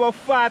be like about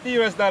 $40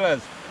 US.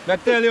 I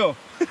tell you.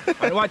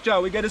 And watch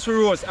out, we get this for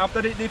roast.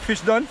 After the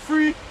fish done,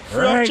 free.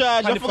 Free of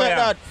charge, I forget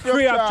that.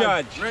 Free of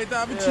charge. Right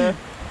now, be cheap.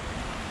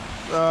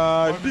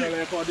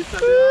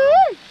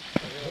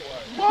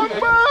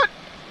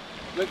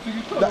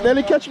 That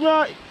nearly catch me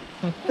out.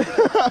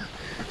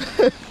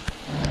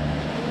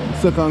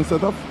 Second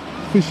set of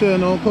fish here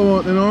now come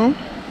out, you know.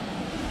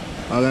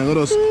 I'm gonna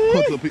just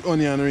cut up the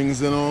onion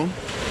rings, you know.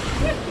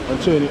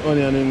 And show you the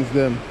onion rings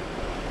them.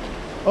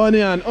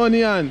 Onion.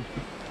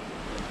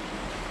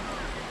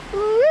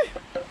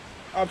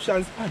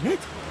 Options on it.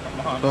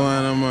 Come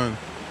on, man.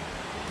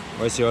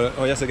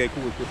 Oh, yes, okay,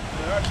 cool.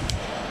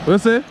 What you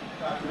say?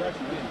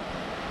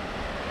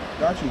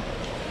 Got you.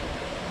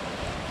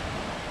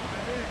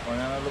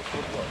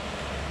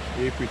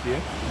 Very pretty,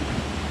 eh?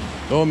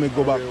 Don't make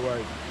go back.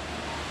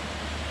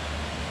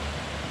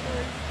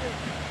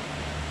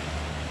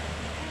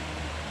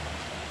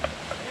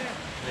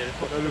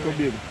 A little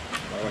big.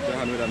 Watch your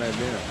hand with a knife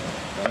there.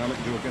 I'm not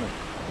joking.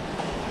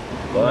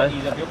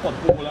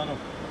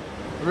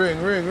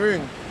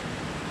 Ring.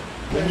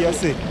 What do you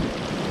say?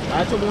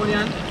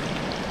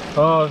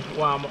 Oh,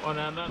 wow,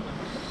 onion done.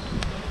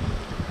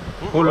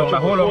 Hold on,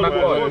 that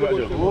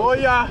boy. Oh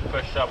yeah.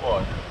 Fresh up,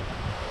 boy.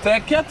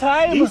 Take your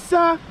time.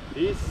 Issa.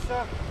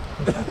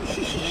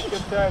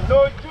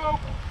 No joke.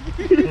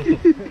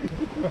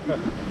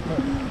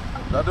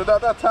 Don't do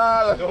that at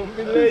all. Don't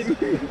be lazy.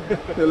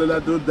 Tell her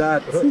not do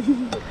that.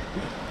 You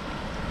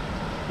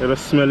ever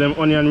smell them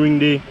onion ring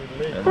there?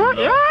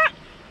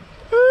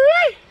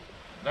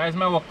 Guys,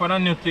 I work on a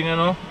new thing, you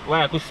know,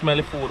 where I could smell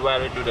the food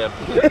while we do them.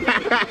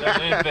 That's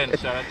an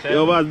invention, I tell You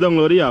you. always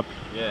download the app?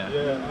 Yeah. I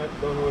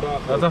don't know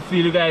that. That's a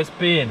feel you guys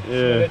pain.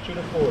 Yeah. Through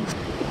the phone.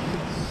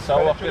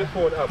 So Through the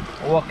phone up.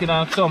 working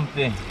on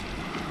something.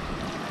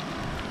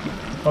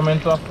 Come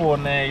into a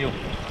phone near you.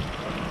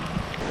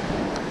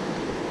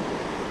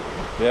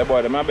 Yeah,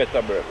 boy, them are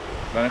better bread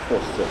than the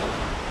first set.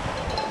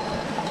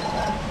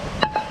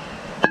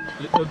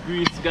 Little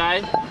grease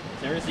guy.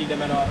 You receive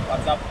them on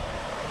WhatsApp?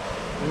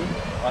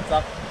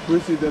 WhatsApp? We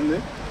see them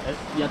there?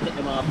 You take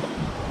them off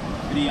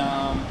the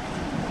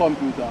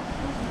Computer.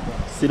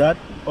 See that?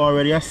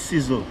 Already a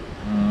sizzle.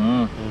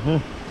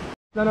 It's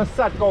not a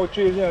sad cow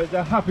cheese, you know, it's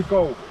a happy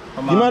cow.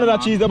 You man of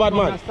that cheese, the bad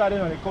man? It's not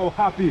the cow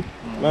happy.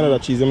 Man of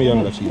that cheese, let me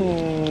young that cheese.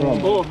 Oh, I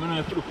know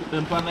if you put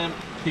them on them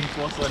things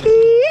first when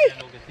you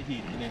get the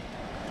heat in it.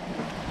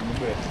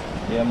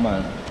 Yeah,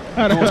 man.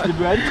 Toast the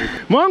bread.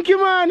 Monkey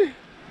man!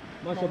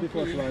 Mash up the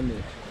first one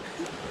there.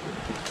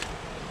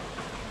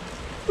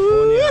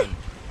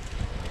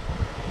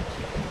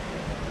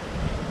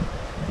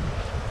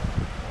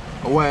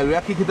 While we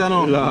are kicking it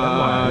on.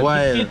 Lord.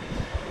 While.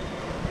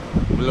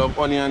 We love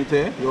onion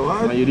tea. You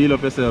want? Man, you deal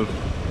up yourself.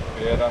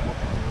 Yeah, that one.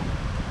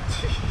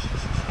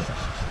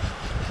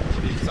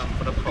 Need some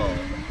for the cow.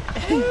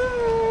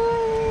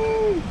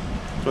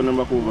 Turn them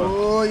back over.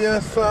 Oh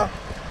yes sir.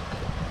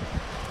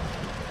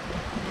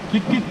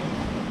 Kick.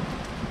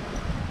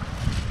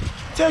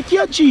 Take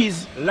your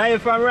cheese.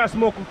 Live from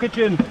Rasmoko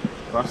kitchen.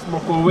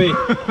 Rasmoko away.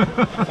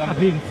 Some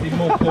Vincy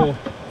Moko.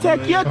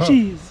 Take your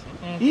cheese.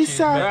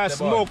 Issa.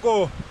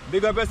 Rasmoko.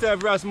 Big up yourself,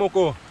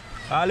 Rasmoko.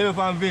 I live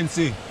from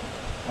Vincy.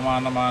 Come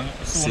on, man.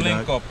 Soon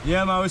link up.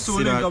 Yeah, man, we soon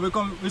See link that?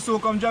 up. We soon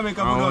come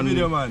Jamaica for the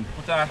video, man.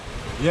 Put that.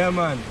 Yeah,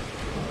 man.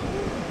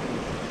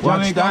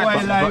 Watch Jamaica that.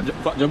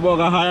 wildlife. Your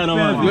burger higher now,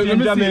 man. Let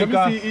me Let me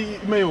see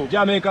mayo.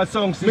 Jamaica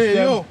song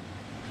system.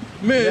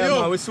 Mayo.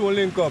 Yeah, man, we soon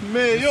link up.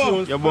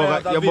 Mayo. Your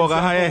burger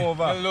higher.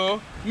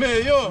 Hello.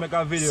 Mayo. Make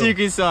a video.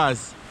 Secret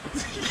sauce.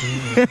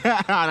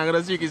 I'm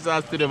gonna secret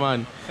sauce today,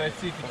 man. Say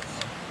secret.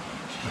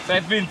 Say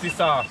Vincy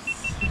sauce.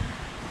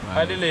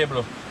 Hide the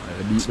label.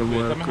 Beat the Wait,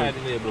 let me work. hide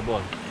the label,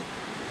 boy.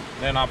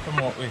 Then I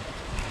promote we.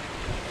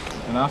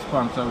 And I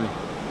sponsor we.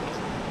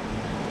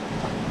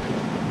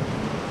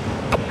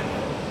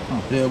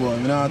 Yeah boy,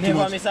 we not too Never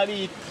much. miss a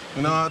beat.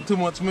 We not too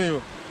much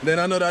mayo. Then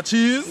another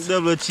cheese.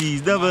 Double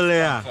cheese, double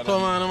layer.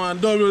 Come on man,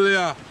 double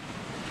layer.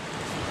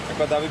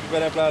 Because that we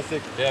prepare the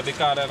plastic. Yeah,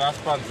 because then I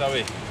sponsor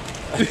we.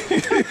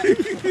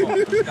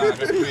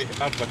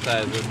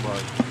 Advertising, boy.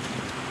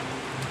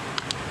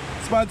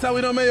 Sponsor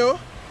with no mayo.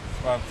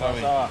 Sponsor we.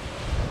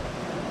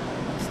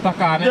 Stuck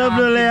on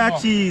Double layer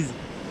cheese.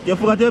 You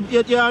forgot your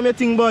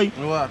thing, boy.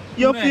 What?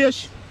 Your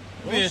fish.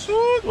 fish.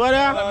 What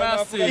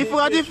Massive. You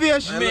forgot the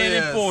fish? Main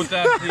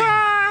important thing.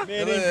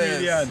 Main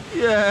ingredient.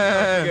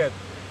 Yeah.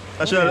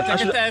 I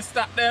should Take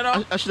stop there now.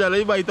 have let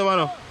you buy it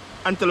man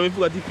and tell him you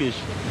forgot the fish.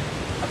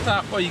 I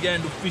thought how you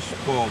going to do fish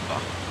burger.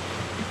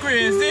 You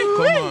crazy?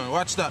 Come on,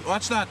 watch that,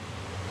 watch that.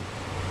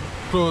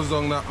 Close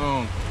down that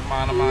round.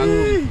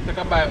 Man. Take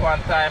a bite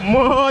one time.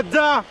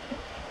 Mother!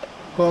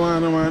 Come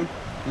on, man.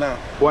 Nah.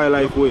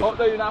 Wildlife way. Out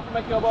there you not have to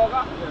make your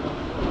burger?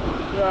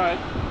 Right.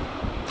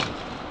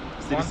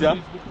 See this here?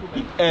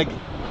 The egg.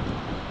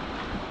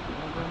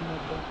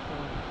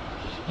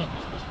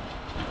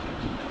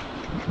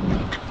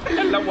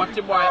 Let's watch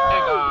the boy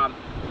egg on.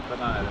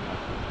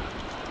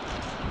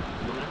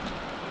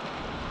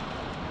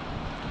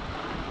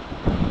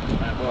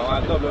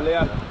 Double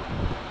layer.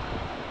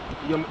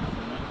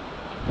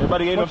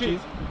 Everybody get enough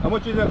cheese? How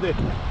much cheese left there?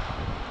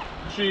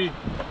 3.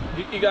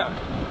 You got?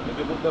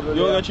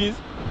 You want cheese?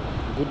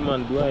 Good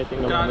man, do I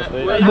think I'm gonna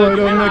stay? Boy,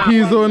 don't make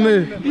keys on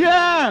there.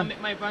 Yeah!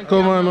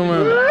 Come on,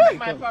 man.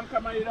 My pan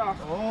camera you know.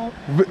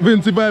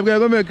 Vincy vibe guy,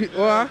 go make it.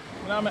 What?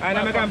 I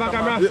make a back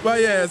camera. But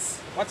yes.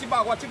 What's your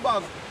bag? What's your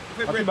bag?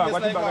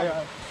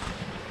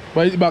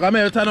 But it's back a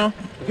melting now.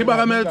 Keep back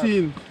a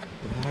melting.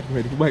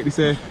 Ready to bite this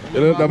here. You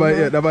know, that bite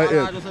it, that bite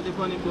it. Just the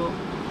funny bro.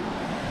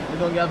 You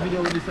don't get a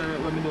video with this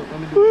when we do.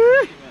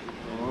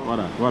 What?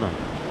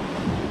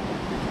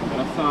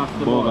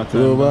 Burger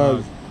Yo, time.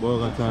 Baz.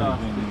 Burger time.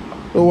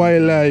 The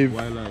wildlife.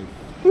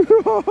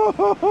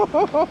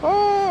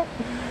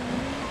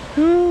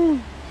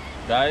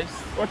 Guys.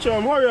 Watch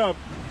him, hurry up.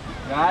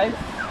 Guys.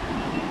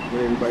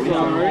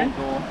 Sorry.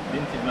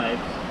 Vincy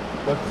vibes.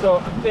 But so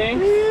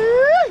things.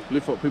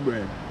 Lift up your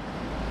brain.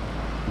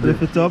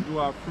 Lift it up. You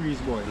are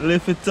freeze boy.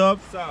 Lift it up.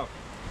 South.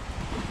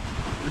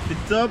 Lift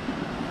it up.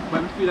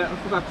 But I feel like I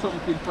forgot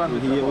something fun.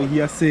 We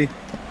here say.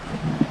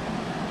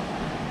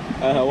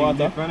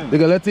 Water. You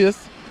got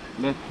lettuce?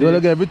 You want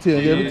to get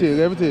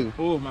everything.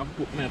 Oh, my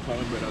put my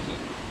family bread out there.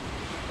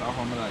 That's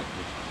how I like it.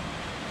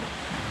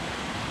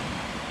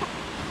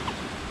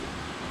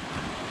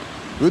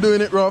 We're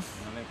doing it rough.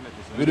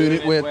 We're doing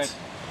it wet.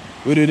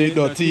 We're doing it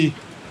dirty.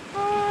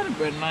 Oh, the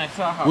bread nice.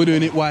 We're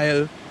doing it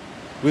wild.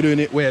 We're doing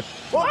it wet.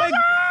 Oh my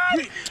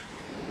God!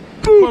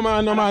 Come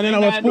on, no man. You know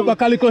what's put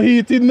back a little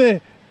heat in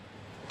there.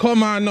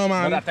 Come on, no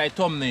man. That's a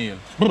thumbnail.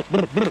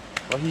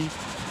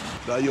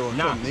 That your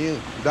thumbnail.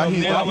 That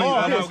heat.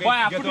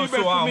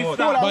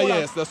 But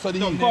yes, that's for the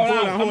heat.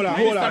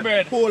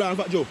 Hold on,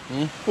 Fat Joe.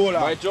 Hold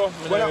on. Joe.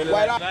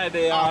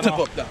 Take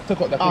up that.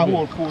 Take up that.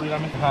 Hold food in my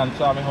hand,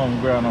 so I'm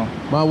hungry now.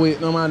 Man, wait,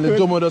 no man. The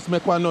Jomo just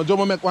make one now.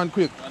 Jomo make one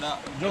quick.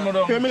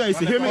 Hear me guys,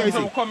 hear me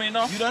guys. Come in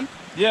now. You done?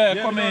 Yeah,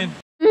 come in.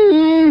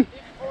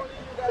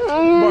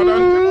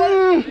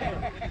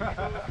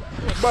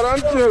 But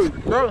until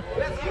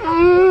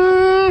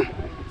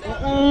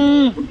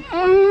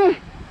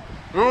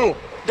No.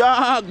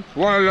 Dog.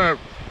 one left.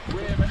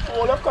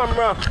 Hold the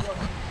camera.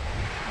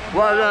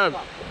 One left.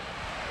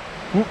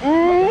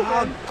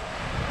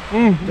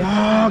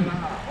 Dog.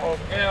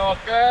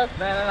 Okay.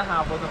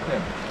 9.5 was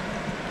okay.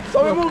 So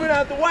we're moving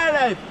on to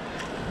wildlife.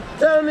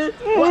 Tell me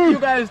what you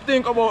guys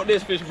think about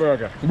this fish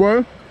burger.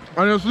 Boy,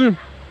 honestly,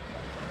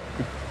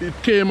 it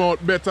came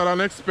out better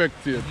than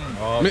expected.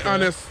 Me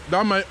honest,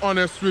 that's my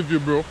honest review,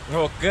 bro.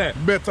 Okay.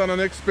 Better than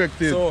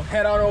expected. So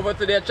head on over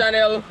to their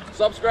channel,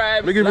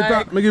 subscribe, me give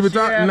it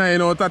a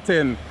 9 out of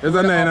 10. It's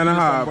a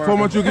 9.5. How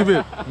much you give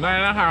it?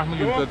 9.5. Me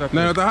give it a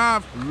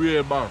 9.5.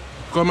 real bar.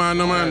 Come on,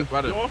 no man.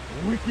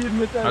 Wicked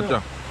me tell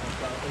you.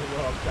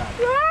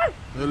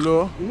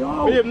 Hello.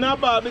 Me not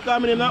bad because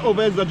I'm not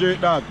over exaggerate,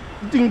 dog.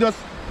 Thing just.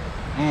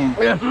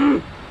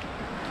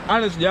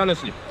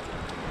 Honestly.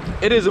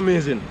 It is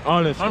amazing,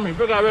 honestly. I mean,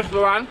 big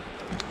restaurant.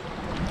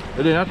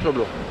 It ain't not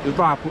trouble. If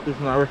I put this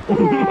in a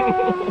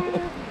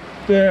restaurant.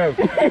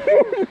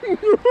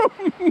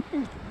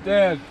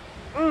 Dad.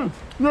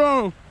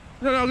 No.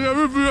 I'll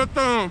give you a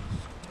time.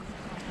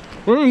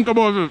 What do you think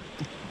about it?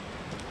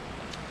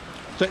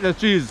 Check the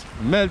cheese,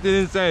 melted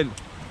inside.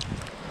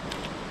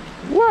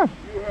 What?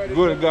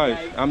 Good guys,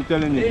 I'm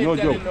telling you, no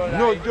joke.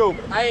 No joke.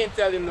 I ain't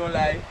telling no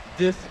lie.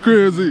 This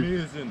Crazy.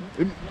 amazing.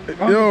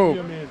 Yo,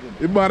 Amazing.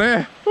 it's bad,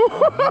 eh?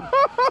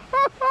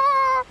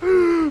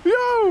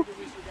 Yo,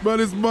 but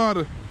it's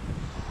bad.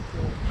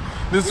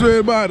 This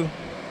way bad.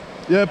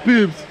 Yeah,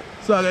 peeps.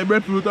 So I get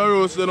breadfruit and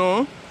roast, you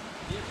know.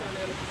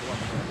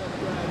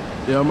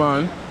 Yeah,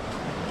 man.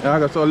 Yeah, I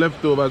got some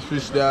leftovers,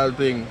 fish, the whole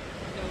thing.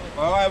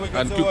 Alright, we can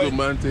And see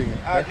cucumber thing.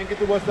 I think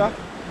it was that.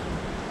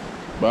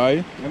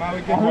 Bye.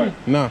 We can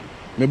Nah,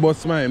 me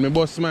boss mine. Me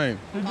boss mine.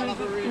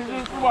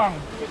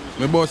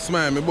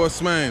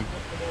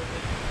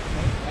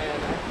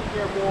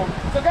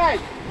 So guys,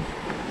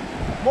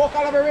 more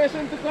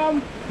collaboration to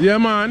come. Yeah,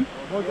 man.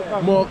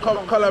 More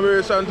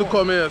collaboration to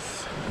come,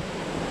 yes.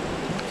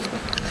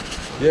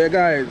 Yeah,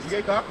 guys.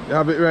 You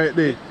have it right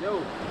there.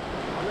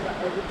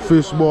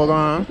 Fish burger,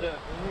 huh?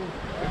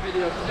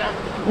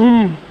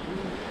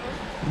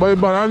 But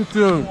it's bad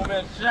until.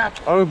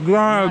 I'm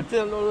glad.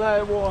 Tell no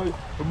lie, boy.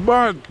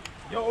 Bad.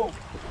 Yo.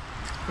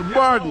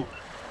 Bad.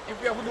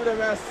 if you have to do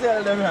them and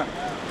sell them here.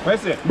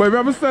 What's it? But if you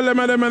have to sell them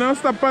and them,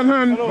 stop on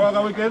hand.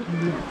 Burger Wicked?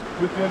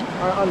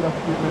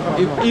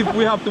 If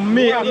we have to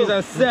make these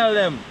and sell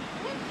them,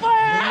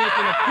 we're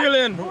making a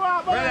killing.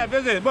 Right,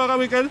 visit Burger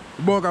Wicked.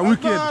 Burger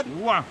Wicked.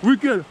 Wow.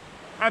 Wicked.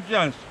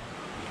 Options.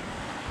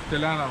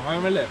 Tell Anna, why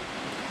am I left?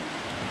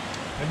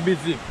 I'm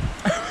busy.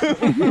 I'm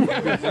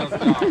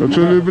trying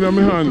to leave it in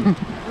my hand.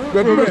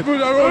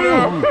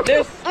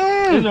 This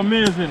is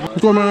amazing.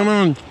 Come on,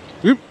 man.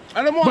 Yep.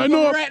 I don't want But to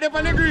no. go right there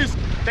on the grease.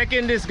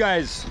 Taking this,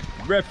 guys.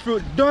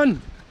 Breadfruit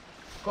done.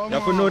 You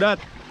have to know that.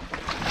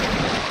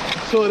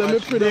 So let me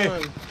put it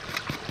on.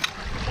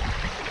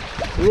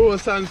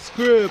 Roast and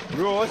scrape.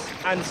 Roast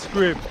and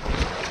scrape.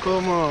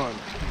 Come on.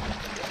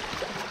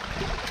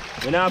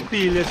 When I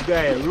peel this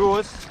guy,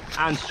 roast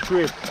and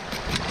scrape.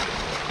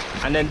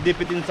 And then dip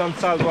it in some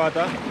salt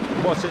water,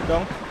 bust it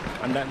down,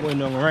 and that going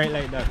down right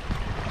like that.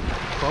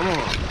 Come on.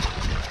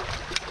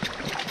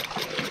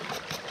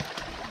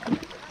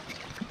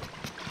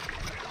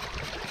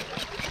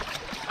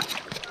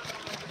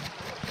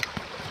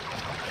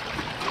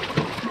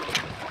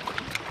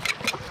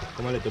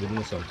 Come on, little bit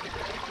in some.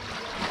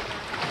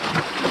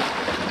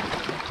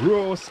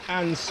 Roast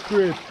and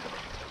scrape.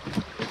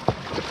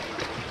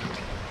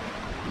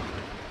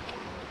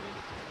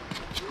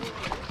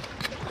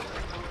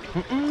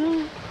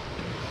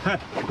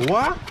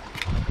 What?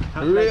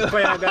 Hot like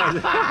fire, guys.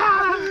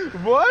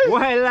 Boy?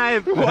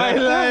 Wildlife.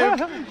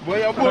 Wildlife.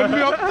 Boy, you burn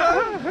me up,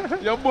 sir.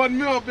 You burn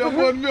me up, you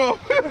burn me up.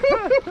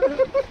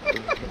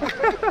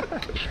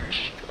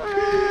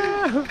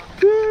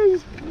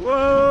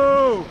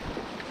 Whoa!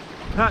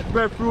 Hot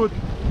breadfruit.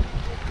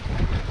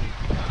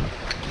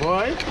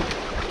 Boy?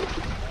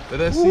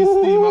 Let us see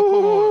steam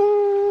come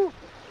on.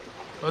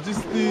 What is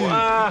steam?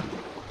 Wow.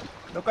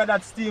 Look at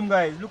that steam,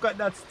 guys. Look at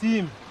that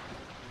steam.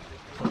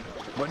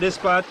 But this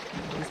part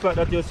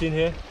that you're seeing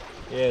here,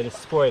 yeah, it's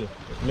spoiled.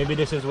 Maybe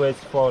this is where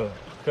it's fell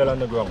on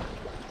the ground.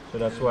 So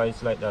that's why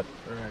it's like that.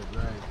 Right.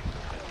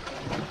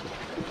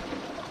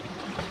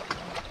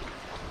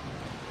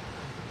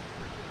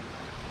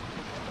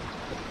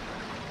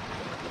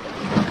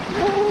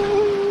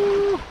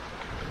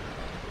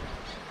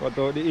 Cut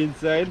out the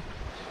inside.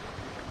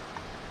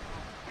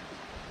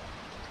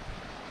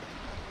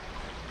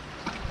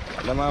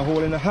 That man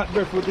holding a hot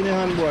breadfruit in your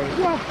hand, boy.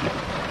 Wow.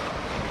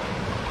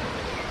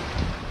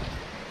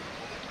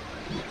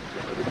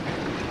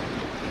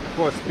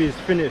 First piece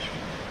finished.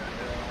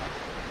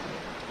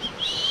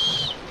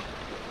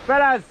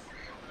 Fellas!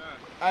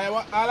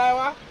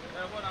 Alaiwa?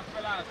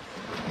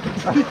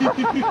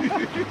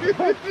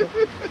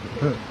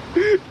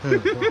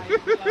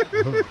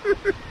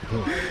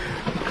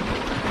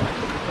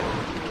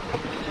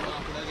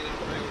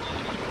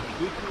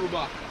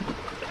 YouTuber.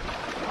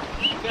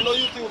 Hello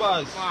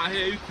YouTubers. Ah,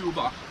 here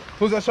YouTuber.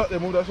 Who's that shot there?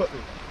 Move that shot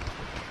there.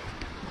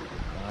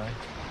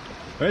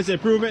 I say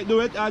prove it, do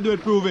it, I do it,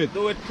 prove it.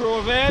 Do it,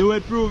 prove it. Do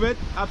it, prove it.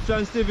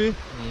 Option Stevie.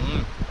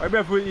 What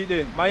breadfruit eat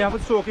then? Man, you have to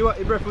soak your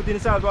breadfruit in the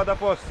salt water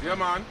first. Yeah,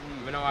 man.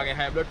 We don't want to get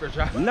high blood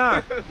pressure.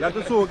 Nah, you have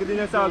to soak it in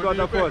the salt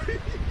water first.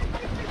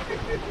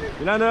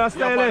 You know that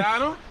style,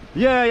 eh?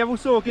 Yeah, you have to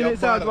soak it in the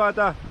salt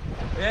water.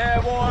 Yeah,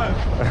 boy.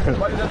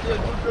 But it's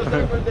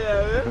a good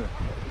there, eh?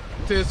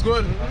 Tastes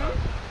good.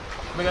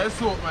 I got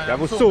soak, man. You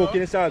have to soak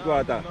in the salt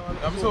water. You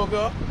have to soak,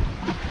 yeah?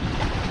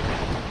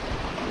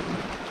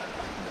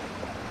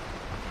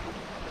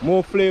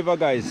 More flavor,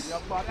 guys.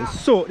 You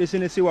soak this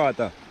in the sea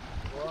water.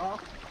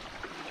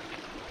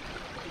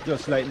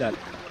 Just like that.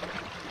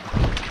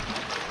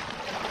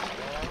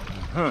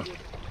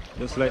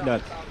 Just like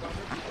that.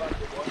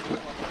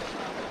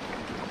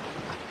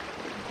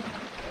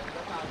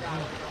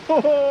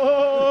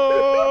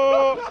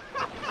 Oh!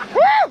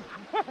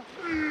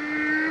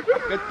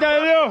 I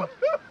tell you.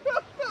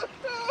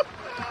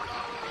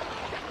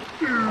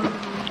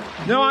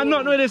 No, I'm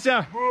not with this,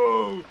 yeah.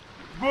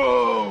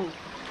 Bro!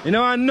 You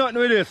know I'm not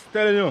with this,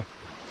 telling you.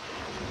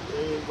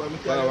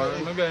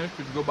 I'm going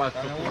to go back to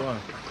one.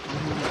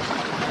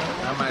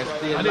 I might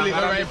stay I didn't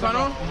right for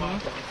now.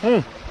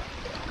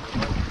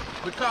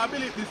 We can't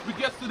believe this big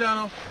yesterday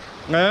now.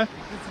 Eh?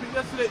 This big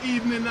yesterday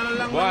evening and a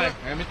long Why?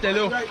 Let me tell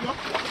you. Right, no?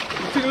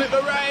 You think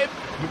little right?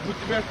 You put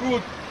the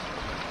breadfruit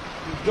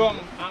down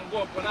and go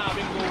up and have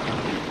it go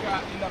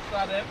in the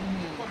them.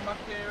 Come back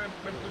here and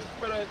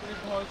spread out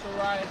this house so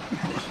right.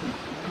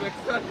 You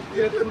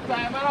excited to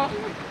time, man.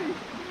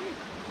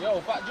 Yo,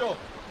 Fat Joe,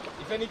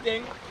 if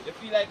anything, you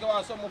feel like you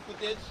want some more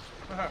footage,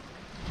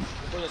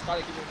 you just call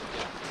it keep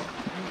footage.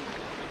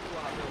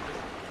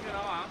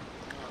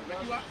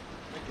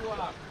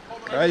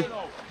 Right.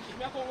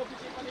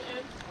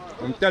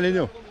 I'm telling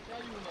you.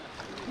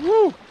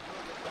 Woo!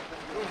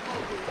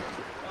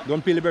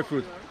 Don't peel the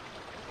breadfruit.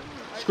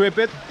 Scrape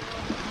it.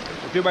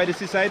 If you buy the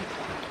seaside,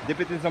 dip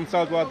it in some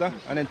salt water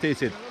and then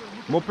taste it.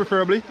 More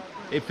preferably,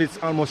 if it's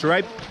almost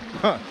ripe,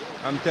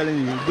 I'm telling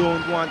you, you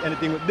don't want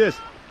anything with this.